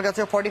যাচ্ছেন আমার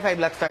কাছে 45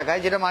 লাখ টাকায়,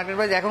 যেটা মার্কেট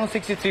প্রাইস এখনো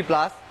 63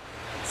 প্লাস।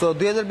 সো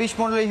 2020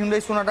 মডেলের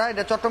হিউন্ডাই সোনাটা,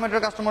 এটা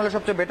চট্টমেট্রোর কাস্টমারের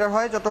সবচেয়ে বেটার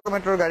হয়,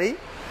 চট্টমেট্রোর গাড়ি।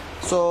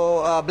 সো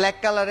ব্ল্যাক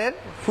কালারের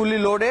ফুলি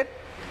লোডেড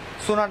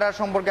সোনাটা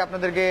সম্পর্কে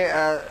আপনাদেরকে,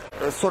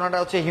 সোনাটা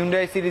হচ্ছে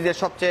হিউন্ডাই সিরিজের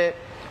সবচেয়ে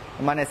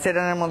মানে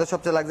সেডানের মধ্যে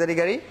সবচেয়ে লাক্সারি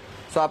গাড়ি।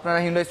 সো আপনারা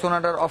হিউন্ডাই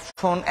সোনাটার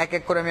অপশন এক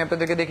এক করে আমি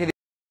আপনাদেরকে দেখিয়ে দিই।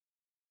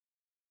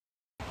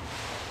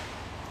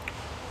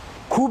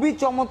 খুবই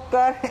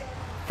চমৎকার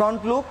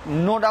ফ্রন্ট লুক,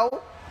 নো ডাউট।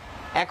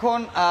 এখন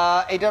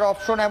এটার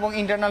অপশন এবং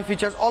ইন্টারনাল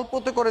ফিচার্স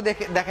অল্পতে করে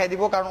দেখাই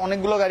দিব, কারণ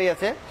অনেকগুলো গাড়ি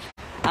আছে।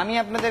 আমি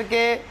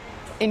আপনাদেরকে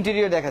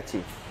ইন্টেরিয়র দেখাচ্ছি।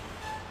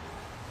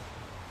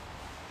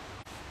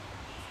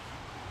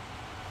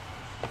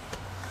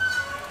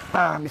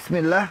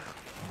 বিসমিল্লাহ।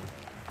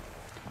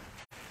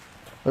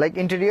 লাইক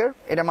ইন্টেরিয়র,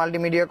 এটা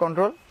মাল্টিমিডিয়া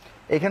কন্ট্রোল,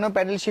 এখানেও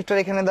প্যাডেল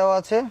শিফটার এখানে দেওয়া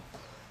আছে,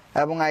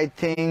 এবং আই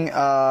থিঙ্ক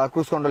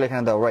ক্রুজ কন্ট্রোল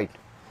এখানে দেওয়া, রাইট,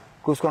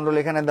 ক্রুজ কন্ট্রোল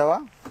এখানে দেওয়া।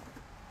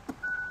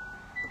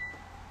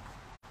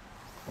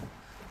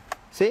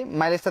 সেই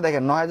মাইলেজটা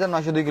দেখেন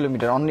 9902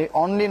 kilometre,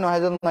 only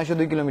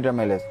 9902 kilometre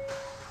mileage.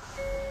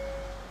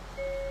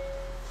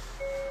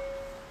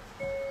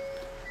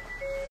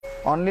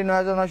 Only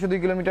 9902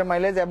 kilometre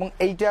mileage, এবং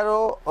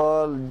এইটারও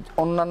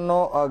অন্যান্য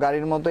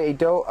গাড়ির মতো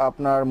এইটাও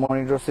আপনার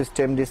মনিটর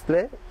সিস্টেম ডিসপ্লে,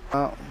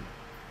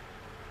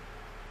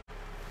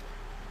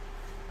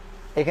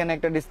 এখানে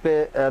একটা ডিসপ্লে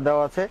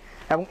দেওয়া আছে,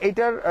 এবং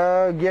এইটার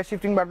গিয়ার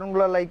শিফটিং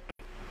বাটনগুলো লাইক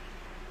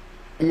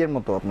ইয়ের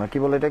মতো, আপনার কি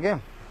বলে এটাকে,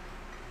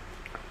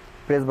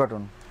 প্রেস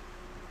বাটন,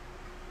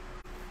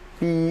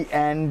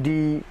 P&D,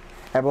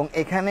 এবং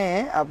এখানে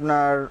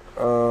আপনার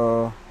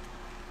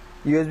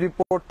ইউএসবি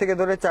পোর্ট থেকে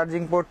ধরে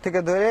চার্জিং পোর্ট থেকে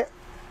ধরে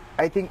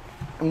আই থিঙ্ক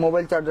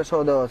মোবাইল চার্জার সহ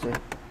দেওয়া আছে,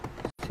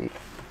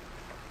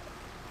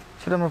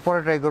 সেটা আমরা পরে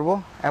ট্রাই করব।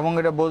 এবং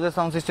এটা বোজের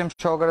সাউন্ড সিস্টেম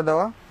সহকারে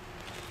দেওয়া,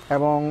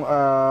 এবং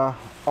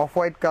অফ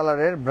হোয়াইট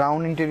কালারের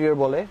ব্রাউন ইন্টেরিয়র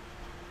বলে,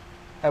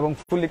 এবং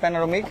ফুলি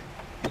প্যানোরামিক।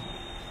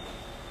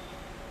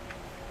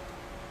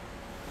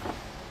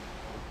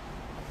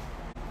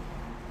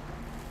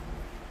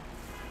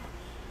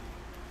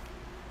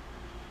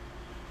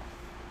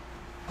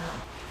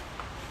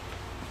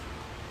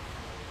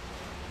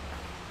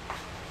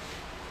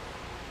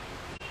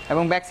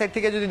 এবং ব্যাক সাইড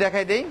থেকে যদি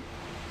দেখাই দেই,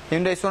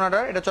 হিউন্ডাই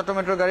সোনাটার, এটা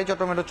চট্টমেট্রোর গাড়ি,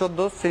 চট্টমেট্রো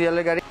 14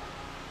 সিরিয়ালের গাড়ি।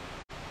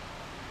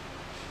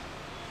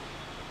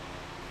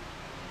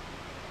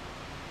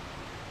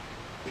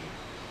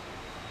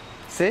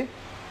 সে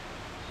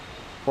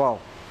ওয়াও।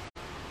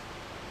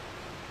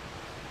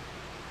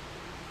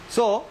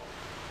 সো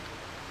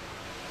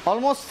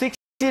অলমোস্ট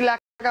 60 লাখ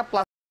টাকা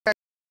প্লাস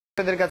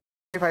আপনাদের কাছে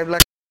 5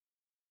 লাখ।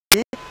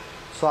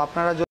 সো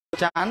আপনারা যদি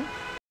চান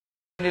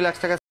 20 লাখ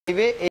টাকা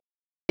সেভে এই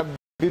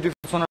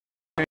বিউটিফুল সোনা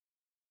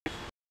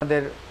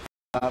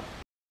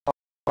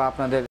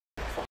আপনাদের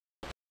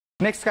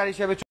নেক্সট গাড়ি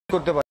হিসেবে চুজ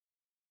করতে পারেন।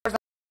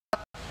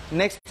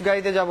 নেক্সট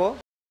গাড়িতে যাব,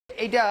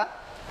 এইটা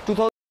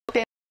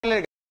 2010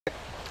 এর,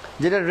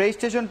 যেটা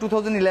রেজিস্ট্রেশন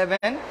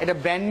 2011, এটা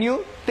ব্র্যান্ড নিউ,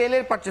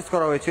 তেলের পারচেস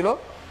করা হয়েছিল,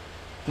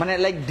 মানে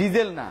লাইক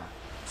ডিজেল না।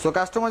 সো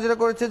কাস্টমার যেটা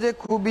করেছে যে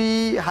খুবই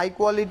হাই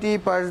কোয়ালিটি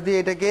পার্টস দিয়ে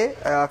এটাকে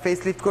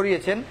ফেসলিফট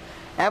করিয়েছেন,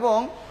 এবং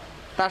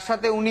তার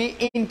সাথে উনি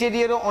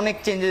ইন্টেরিয়রও অনেক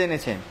চেঞ্জেস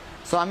এনেছেন।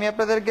 সো আমি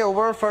আপনাদেরকে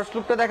ওভারঅল ফার্স্ট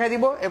লুকটা দেখাই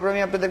দিব, এরপর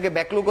আমি আপনাদেরকে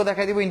ব্যাক লুকও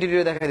দেখাই দিব,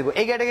 ইন্টেরিয়র দেখাই দিব।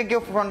 এই গাড়িটাকে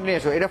কেউ ফ্রন্ট নিয়ে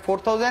এসো, এটা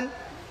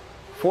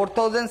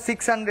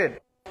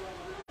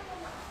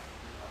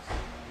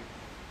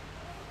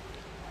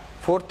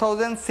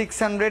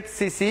 4600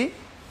 সিসি,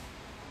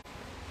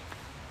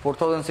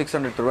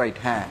 4600 তো রাইট,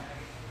 হ্যাঁ।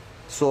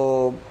 সো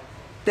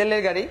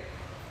তেলের গাড়ি।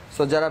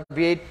 সো যারা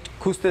V8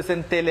 খুঁজতেছেন,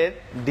 তেলের,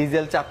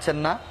 ডিজেল চাচ্ছেন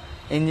না,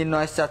 ইঞ্জিন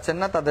নয়েজ চাচ্ছেন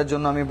না, তাদের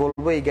জন্য আমি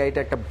বলবো এই গাড়িটা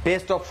একটা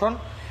বেস্ট অপশন।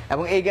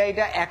 এবং এই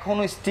গাড়িটা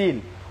এখনো still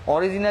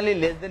originally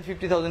less than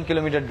 50,000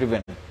 kilometre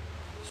driven.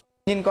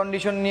 Engine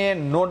condition নিয়ে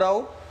নো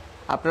ডাউট,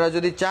 আপনারা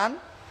যদি চান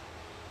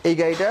এই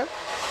গাড়িটার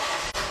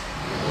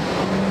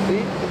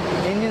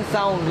ইঞ্জিন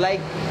সাউন্ড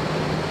লাইক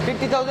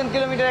 50,000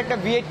 কিলোমিটার একটা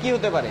V8 কি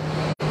হতে পারে।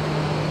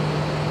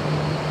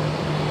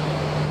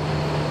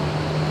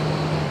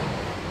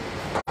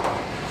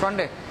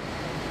 ফ্রন্টে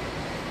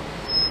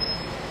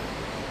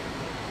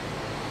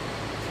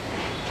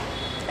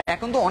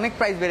এখন তো অনেক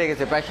প্রাইস বেড়ে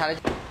গেছে, প্রায় 4.5।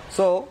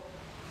 সো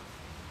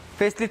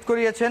ফেসলিফট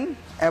করিয়েছেন,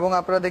 এবং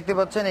আপনারা দেখতে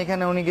পাচ্ছেন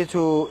এখানে উনি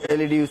কিছু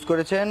এলইডি ইউজ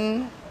করেছেন,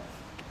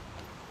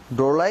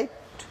 ডোর লাইট,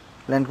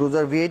 ল্যান্ড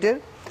ক্রুজার V8 এর,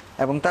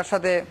 এবং তার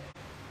সাথে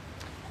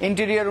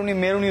ইন্টেরিয়র উনি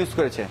মেরুন ইউজ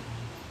করেছে।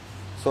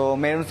 So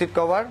maroon seat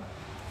cover,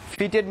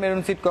 fitted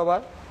maroon seat cover,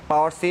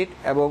 পাওয়ার সিট,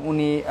 এবং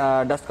উনি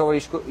ডাস্ট কভার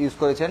ইউজ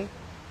করেছেন।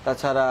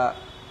 তাছাড়া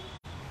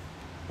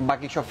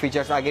বাকি সব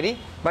ফিচার্স আগেরই,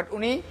 বাট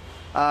উনি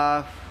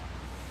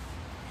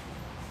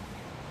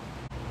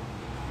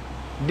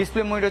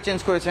ডিসপ্লে মনিটর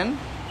চেঞ্জ করেছেন।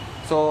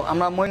 সো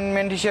আমরা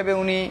মনিটর হিসেবে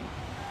উনি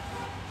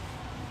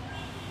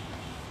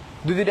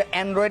দুইটা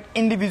Android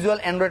individual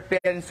Android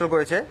player install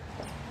করেছে।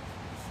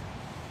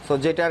 সো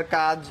যেটার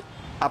কাজ,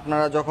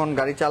 আপনারা যখন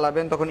গাড়ি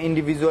চালাবেন তখন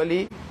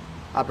ইন্ডিভিজুয়ালি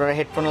আপনারা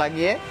হেডফোন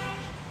লাগিয়ে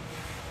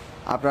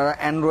আপনারা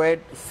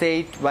অ্যান্ড্রয়েড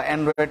সেট বা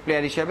অ্যান্ড্রয়েড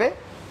প্লেয়ার হিসেবে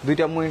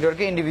দুইটা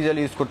মনিটরকে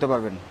ইন্ডিভিজুয়ালি ইউজ করতে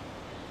পারবেন।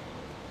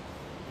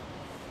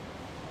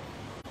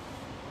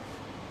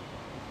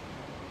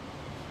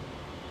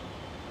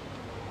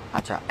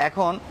 আচ্ছা,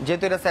 এখন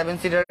যেহেতু এটা 7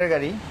 সিটারের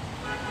গাড়ি,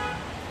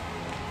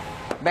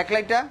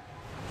 ব্যাকলাইটটা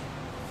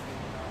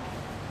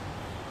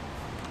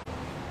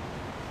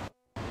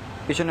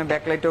পিছনে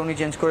ব্যাকলাইটটা উনি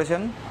চেঞ্জ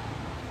করেছেন।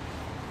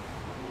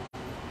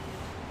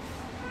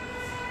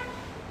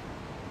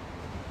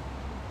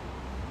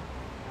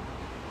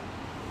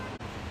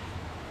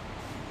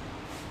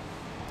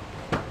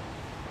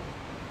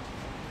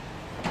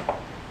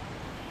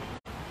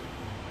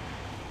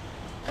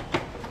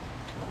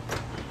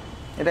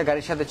 এটা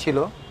গাড়ির সাথে ছিল,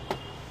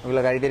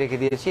 ওগুলো গাড়িতে রেখে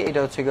দিয়েছি। এটা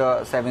হচ্ছে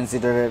 7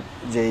 সিটারের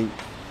যেই,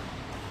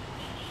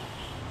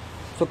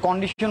 সো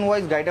কন্ডিশন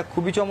ওয়াইজ গাড়িটা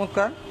খুবই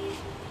চমৎকার।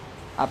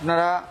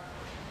 আপনারা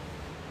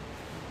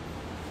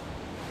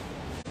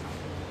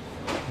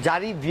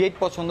যারই V8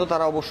 পছন্দ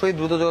তারা অবশ্যই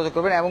দ্রুত যোগাযোগ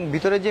করবেন। এবং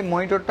ভিতরে যে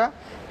মনিটরটা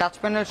টাচ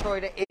প্যানেল সহ,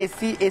 এটা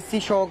এসি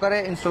সহকারে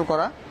ইনস্টল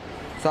করা।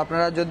 সো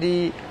আপনারা যদি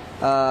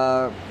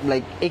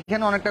লাইক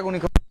এখানে অনেকটা গুণী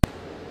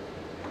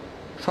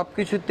সব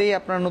কিছুতেই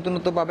আপনারা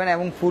নতুনত্ব পাবেন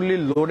এবং ফুললি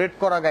লোডেড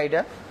করা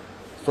গাড়িটা।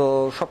 তো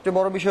সবচেয়ে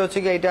বড় বিষয় হচ্ছে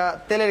কি এটা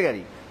তেলের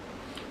গাড়ি।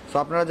 সো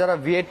আপনারা যারা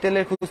V8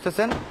 তেলের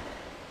খুঁজতেছেন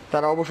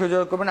তারা অবশ্যই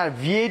যোগাযোগ করবেন। আর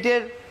V8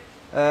 এর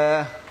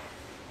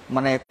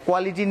মানে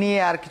কোয়ালিটি নিয়ে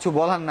আর কিছু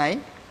বলার নাই।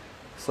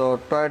 So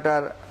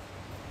টয়োটার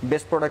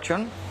best production.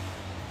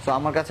 সো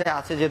আমার কাছে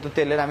আছে যেহেতু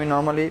তেলের, আমি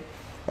নর্মালি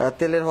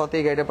তেলের হতে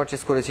এই গাড়িটা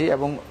পারচেস করেছি।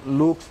 এবং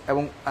লুকস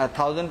এবং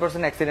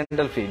 1000%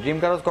 অ্যাক্সিডেন্টাল ফ্রি। ড্রিম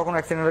কার হাউস কখনো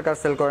অ্যাক্সিডেন্টাল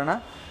কার সেল করে না।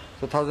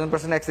 তো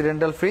 1000%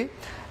 অ্যাক্সিডেন্টাল ফ্রি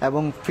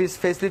এবং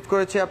ফেসলিফট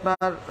করেছে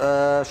আপনার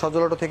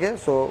সজল অটো থেকে।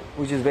 So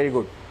which is very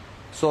good.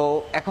 So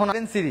এখন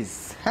সিরিজ,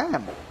 হ্যাঁ,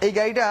 এই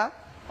গাড়িটা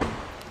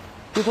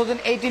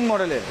 2018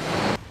 মডেলের।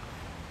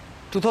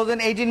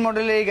 2018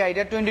 মডেলের এই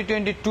গাড়িটা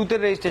 2022-তে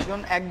রেজিস্ট্রেশন,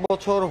 1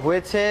 বছর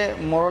হয়েছে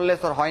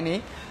মোরলেস আর হয়নি।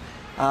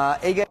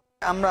 এই গাড়ি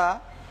আমরা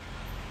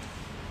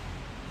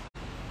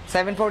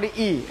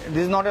 740E,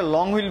 this is not a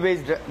long wheel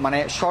based, মানে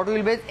short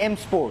wheel base M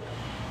sport.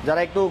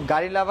 যারা একটু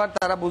গাড়ি লাভার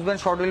তারা বুঝবেন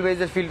শর্ট হুইল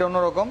বেসের ফিলটা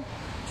অন্যরকম।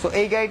 সো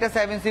এই গাড়িটা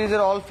 7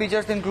 সিরিজের অল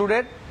ফিচার্স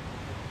ইনক্লুডেড।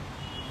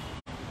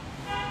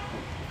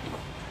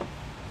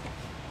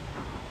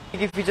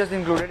 কি ফিচার্স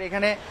ইনক্লুডেড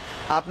এখানে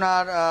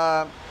আপনার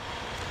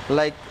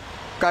লাইক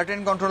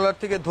কার্টেন কন্ট্রোলার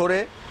থেকে ধরে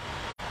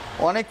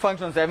অনেক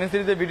ফাংশন 7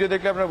 সিরিজের ভিডিও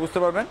দেখলে আপনারা বুঝতে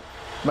পারবেন।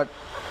 বাট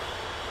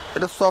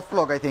এটা সফট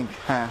লক, আই থিঙ্ক,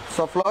 হ্যাঁ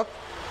সফট লক।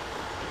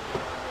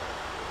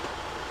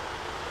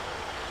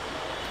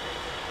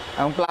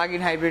 এবং প্লাগ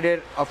ইন হাইব্রিডের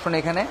অপশন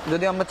এখানে,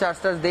 যদি আমরা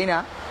চার্জ দেই না।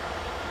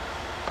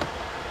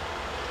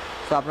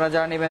 তো আপনারা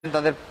যারা নেবেন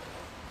তাদের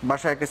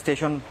বাসায় একটা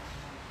স্টেশন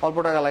অল্প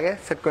টাকা লাগে,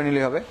 সেট করে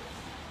নিলেই হবে।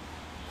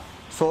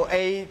 সো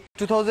এই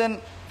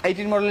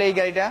 2018 মডেলের এই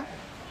গাড়িটা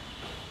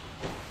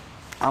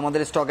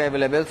আমাদের স্টকে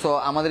অ্যাভেলেবেল। সো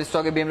আমাদের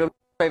স্টকে BMW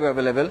 5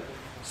 অ্যাভেলেবেল।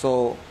 সো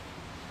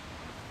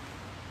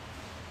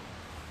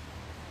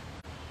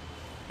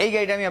এই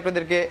গাড়িটা আমি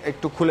আপনাদেরকে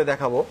একটু খুলে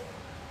দেখাবো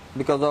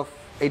বিকজ অফ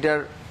এটার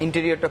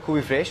ইন্টেরিয়রটা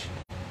খুবই ফ্রেশ,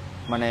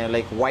 মানে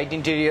লাইক হোয়াইট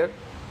ইন্টেরিয়র,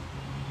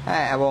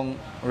 হ্যাঁ, এবং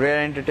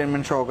রেয়ার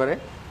এন্টারটেনমেন্ট সহকারে।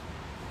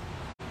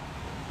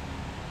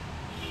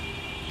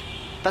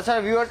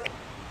 তাছাড়া ভিউয়ার্স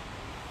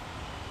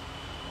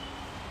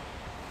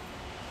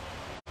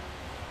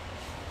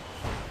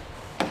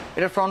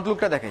এটার ফ্রন্ট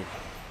লুকটা দেখাই।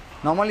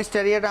 নর্মালি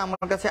স্টেরিয়াটা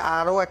আমার কাছে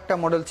আরও একটা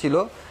মডেল ছিল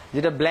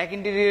যেটা ব্ল্যাক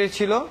ইন্টেরিয়র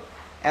ছিল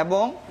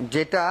এবং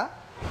যেটা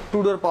 2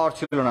 ডোর পাওয়ার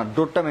ছিল না,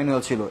 ডোরটা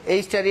ম্যানুয়াল ছিল। এই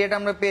স্টেরিয়াটা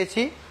আমরা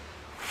পেয়েছি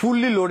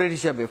ফুললি লোডেড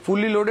হিসাবে।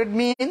 ফুললি লোডেড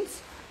মিনস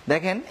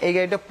দেখেন এই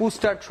গাড়িটা পুশ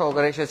স্টার্ট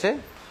সহকারে এসেছে,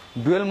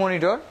 ডুয়েল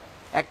মনিটর।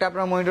 একটা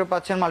আপনার মনিটর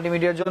পাচ্ছেন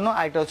মাল্টিমিডিয়ার জন্য,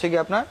 আরেকটা হচ্ছে কি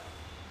আপনার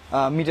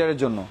মিটারের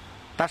জন্য।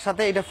 তার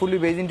সাথে এটা ফুললি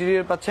বেজ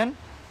ইন্টেরিয়র পাচ্ছেন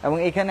এবং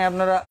এখানে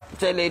আপনারা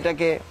চাইলে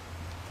এটাকে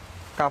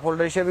কাপ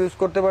হোল্ডার হিসেবে ইউজ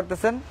করতে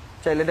পারতেছেন,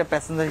 চাইলে এটা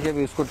প্যাসেঞ্জার হিসেবে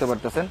ইউজ করতে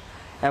পারতেছেন।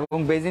 এবং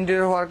বেজ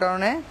ইন্টেরিয়র হওয়ার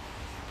কারণে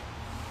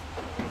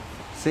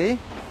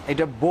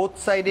এটা বোথ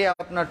সাইডে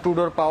আপনার 2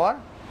 ডোর পাওয়ার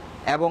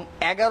এবং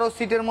 11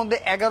 সিটের মধ্যে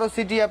 11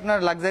 সিটই আপনার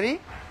লাক্সারি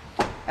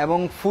এবং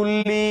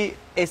ফুললি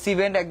এসি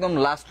ভেন্ট একদম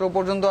লাস্ট রো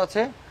পর্যন্ত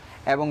আছে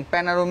এবং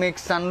প্যানারোমিক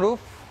সানরুফ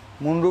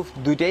মুনরুফ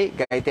দুইটাই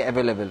গাড়িতে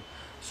অ্যাভেলেবেল।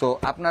 সো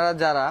আপনারা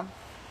যারা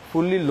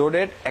ফুললি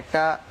লোডেড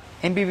একটা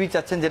এমপিভি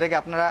চাচ্ছেন, যেটাকে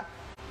আপনারা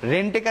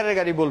রেন্টেকারের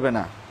গাড়ি বলবে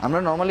না, আমরা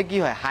নর্মালি কি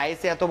হয়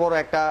হাইএসে এত বড়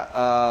একটা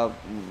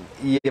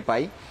ইয়ে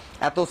পাই,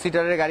 এত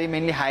সিটারের গাড়ি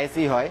মেইনলি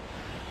হাইএসই হয়।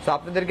 সো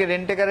আপনাদেরকে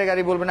রেন্টেকারের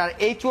গাড়ি বলবেন। আর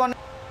H1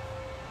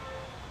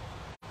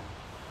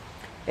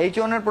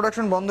 এর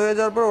প্রোডাকশন বন্ধ হয়ে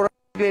যাওয়ার পর ওরা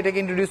এটাকে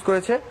ইন্ট্রোডিউস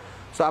করেছে।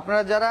 সো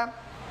আপনারা যারা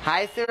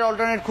হাইএসের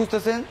অল্টারনেট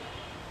খুঁজতেছেন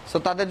সো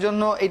তাদের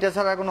জন্য এটা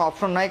ছাড়া কোনো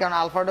অপশন নাই, কারণ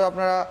আলফাডো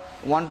আপনারা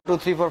 1 2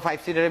 3 4 5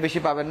 সিটারের বেশি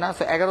পাবেন না।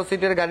 সো 11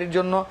 সিটের গাড়ির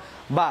জন্য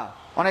বা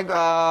অনেক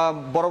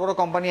বড় বড়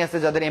কোম্পানি আছে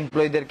যাদের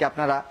এমপ্লয়ীদেরকে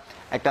আপনারা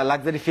একটা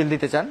লাক্সারি ফিল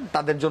দিতে চান,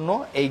 তাদের জন্য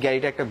এই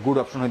গাড়িটা একটা গুড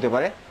অপশন হতে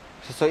পারে।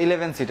 সো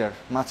 11 সিটার,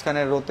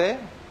 মাঝখানের রোতে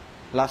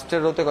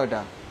লাস্টের রোতে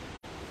কয়টা,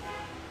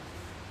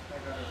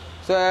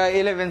 সো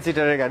 11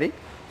 সিটারের গাড়ি।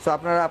 সো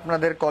আপনারা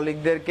আপনাদের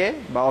কলিগদেরকে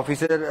বা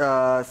অফিসের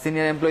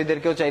সিনিয়র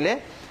এমপ্লয়ীদেরকেও চাইলে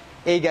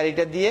এই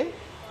গাড়িটা দিয়ে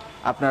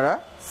আপনারা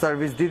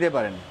সার্ভিস দিতে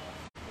পারেন।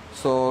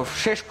 সো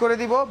শেষ করে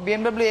দিব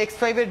BMW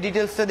X5 এর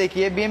ডিটেলসটা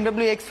দেখিয়ে।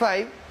 BMW X5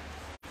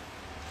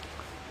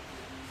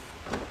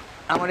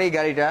 আমার এই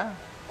গাড়িটা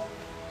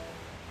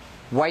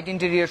হোয়াইট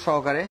ইন্টেরিয়র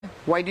সহকারে।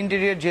 হোয়াইট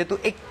ইন্টেরিয়র যেহেতু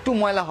একটু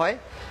ময়লা হয়,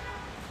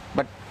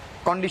 but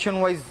condition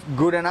wise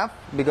good enough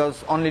because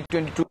only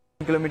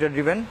 22 kilometre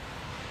driven.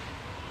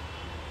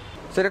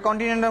 সেটা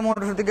কন্টিনেন্টাল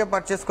মোটরস থেকে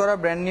পারচেস করা,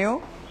 ব্র্যান্ড নিউ,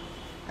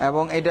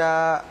 এবং এটা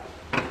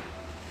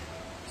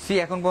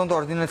এখন পর্যন্ত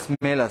অরিজিনাল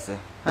স্মেল আছে।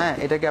 হ্যাঁ,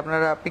 এটাকে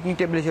আপনারা পিকনিক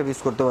টেবিল হিসেবে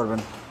ইউজ করতে পারবেন।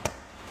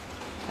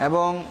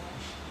 এবং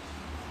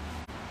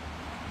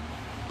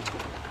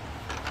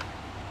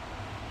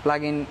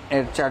প্লাগ ইন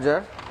এর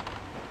চার্জার,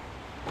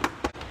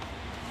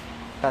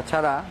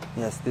 তাছাড়া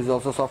yes this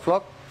also soft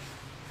lock,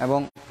 এবং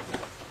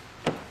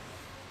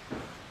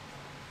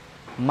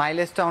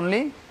মাইলেজটা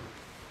অনলি,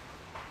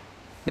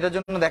 এটার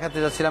জন্য দেখাতে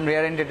যাচ্ছিলাম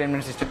রিয়ার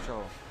এন্টারটেইনমেন্ট সিস্টেম সহ।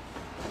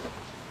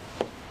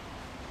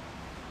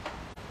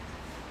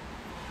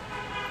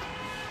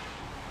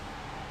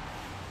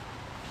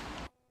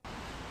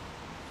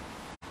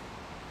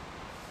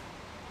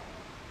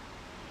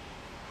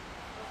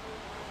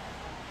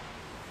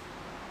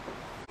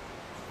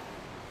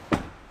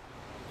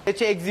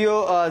 হচ্ছে এক্সিও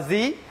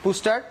জি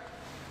পুস্টার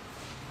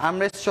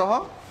আর্মরেস্ট সহ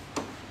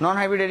নন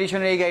হাইব্রিড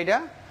এডিশনের এই গাড়িটা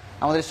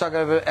আমাদের স্টক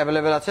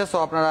অ্যাভেলেবেল আছে। সো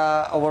আপনারা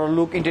ওভারঅল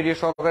লুক ইন্টেরিয়র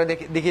সহকারে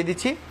দেখিয়ে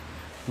দিচ্ছি।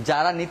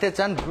 যারা নিতে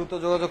চান দ্রুত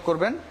যোগাযোগ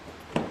করবেন,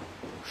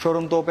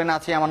 শোরুম তো ওপেন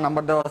আছে, আমার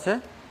নাম্বার দেওয়া আছে,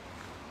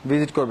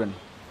 ভিজিট করবেন।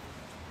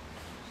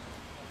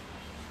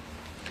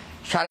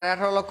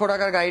 18.5 লক্ষ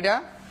টাকার গাড়িটা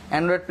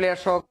অ্যান্ড্রয়েড প্লেয়ার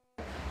সহ,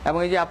 এবং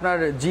এই যে আপনার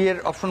জি এর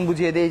অপশন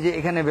বুঝিয়ে দেয়, যে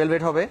এখানে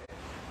ভেলভেট হবে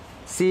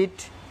সিট,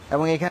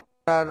 এবং এখানে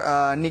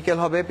নিকেল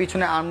হবে,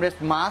 পিছনে আর্মরেস্ট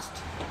মাস্ট।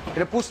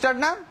 এটা পুস্টার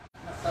না,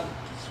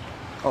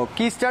 ও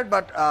কি স্টার্ট,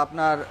 বাট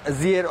আপনার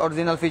জি এর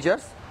অরিজিনাল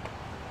ফিচার্স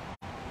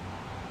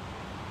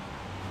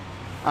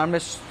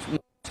আর্মরেস্ট।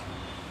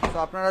 তো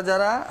আপনারা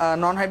যারা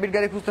নন হাইব্রিড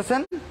গাড়ি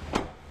খুঁজতেছেন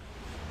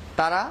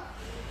তারা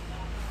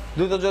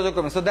দ্রুত যোগাযোগ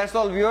করবেন। সো দ্যাটস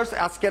অল ভিউয়ার্স,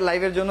 আজকের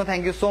লাইভের জন্য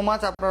থ্যাংক ইউ সো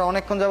মাচ। আপনারা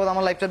অনেকক্ষণ যাবত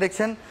আমার লাইভটা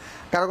দেখছেন।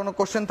 কারো কোনো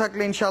কোশ্চেন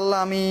থাকলে ইনশাল্লাহ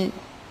আমি,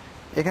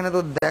 এখানে তো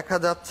দেখা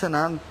যাচ্ছে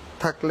না,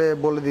 থাকলে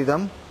বলে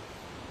দিতাম,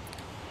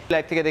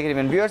 লাইভ থেকে দেখে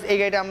নেবেন। ভিউয়ার্স, এই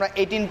গাড়িটা আমরা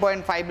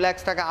 18.5 লাখ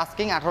টাকা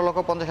আস্কিং,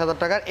 18,50,000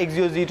 টাকার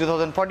এক্সিও জি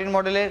 2014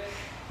 মডেলের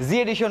জি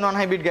এডিশন নন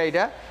হাইব্রিড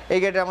গাড়িটা। এই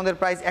গাড়িটা আমাদের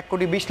প্রাইস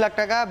 1,20,00,000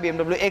 টাকা।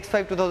 BMW X5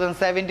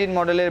 2017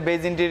 মডেলের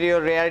বেজ ইন্টেরিয়র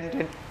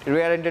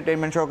রেয়ার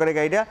এন্টারটেইনমেন্ট সহকারে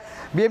গাড়িটা।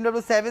 BMW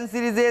 7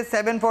 সিরিজে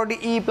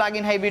 740E প্লাগ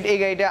ইন হাইব্রিড এই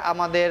গাড়িটা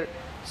আমাদের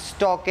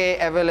স্টকে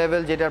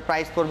অ্যাভেলেবেল, যেটার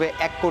প্রাইস পড়বে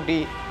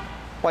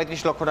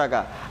 1,35,00,000 টাকা।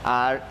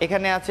 আর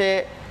এখানে আছে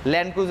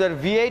ল্যান্ড ক্রুজার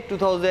V8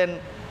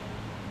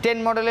 2010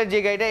 মডেলের যে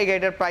গাড়িটা, এই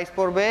গাড়িটার প্রাইস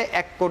পড়বে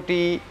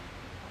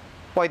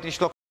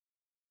 1,35,00,000।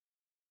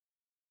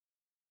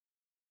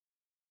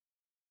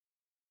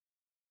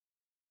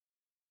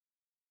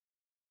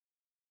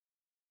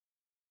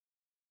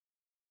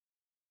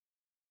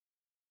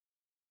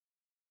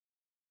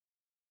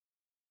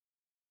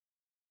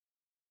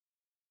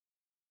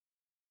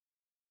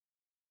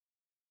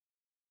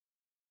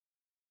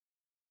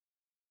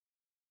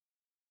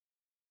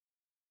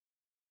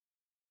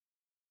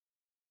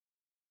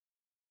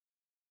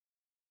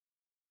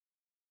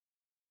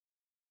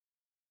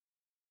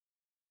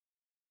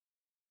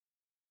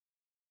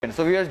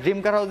 সো ভিউয়ার্স, ড্রিম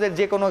কার হাউসের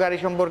যে কোনো গাড়ি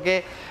সম্পর্কে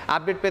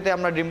আপডেট পেতে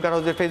আমরা ড্রিম কার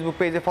হাউসের ফেসবুক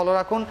পেজে ফলো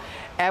রাখুন,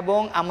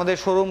 এবং আমাদের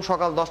শোরুম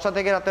সকাল 10টা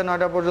থেকে রাতে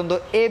 9টা পর্যন্ত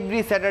এভরি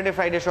স্যাটারডে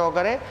ফ্রাইডে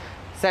সহকারে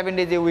 7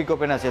 ডেজ উইক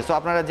ওপেন আছে। সো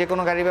আপনারা যে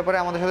কোনো গাড়ির ব্যাপারে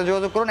আমাদের সাথে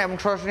যোগাযোগ করুন, এবং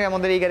সরাসরি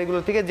আমাদের এই গাড়িগুলো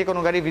থেকে যে কোনো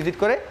গাড়ি ভিজিট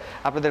করে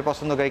আপনাদের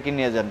পছন্দ গাড়ি কিনে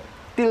নিয়ে যান।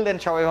 টিল দেন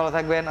সবাই ভালো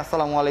থাকবেন।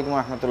 আসসালামু আলাইকুম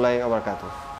রহমতুল্লাহি ওয়া বারাকাতুহু।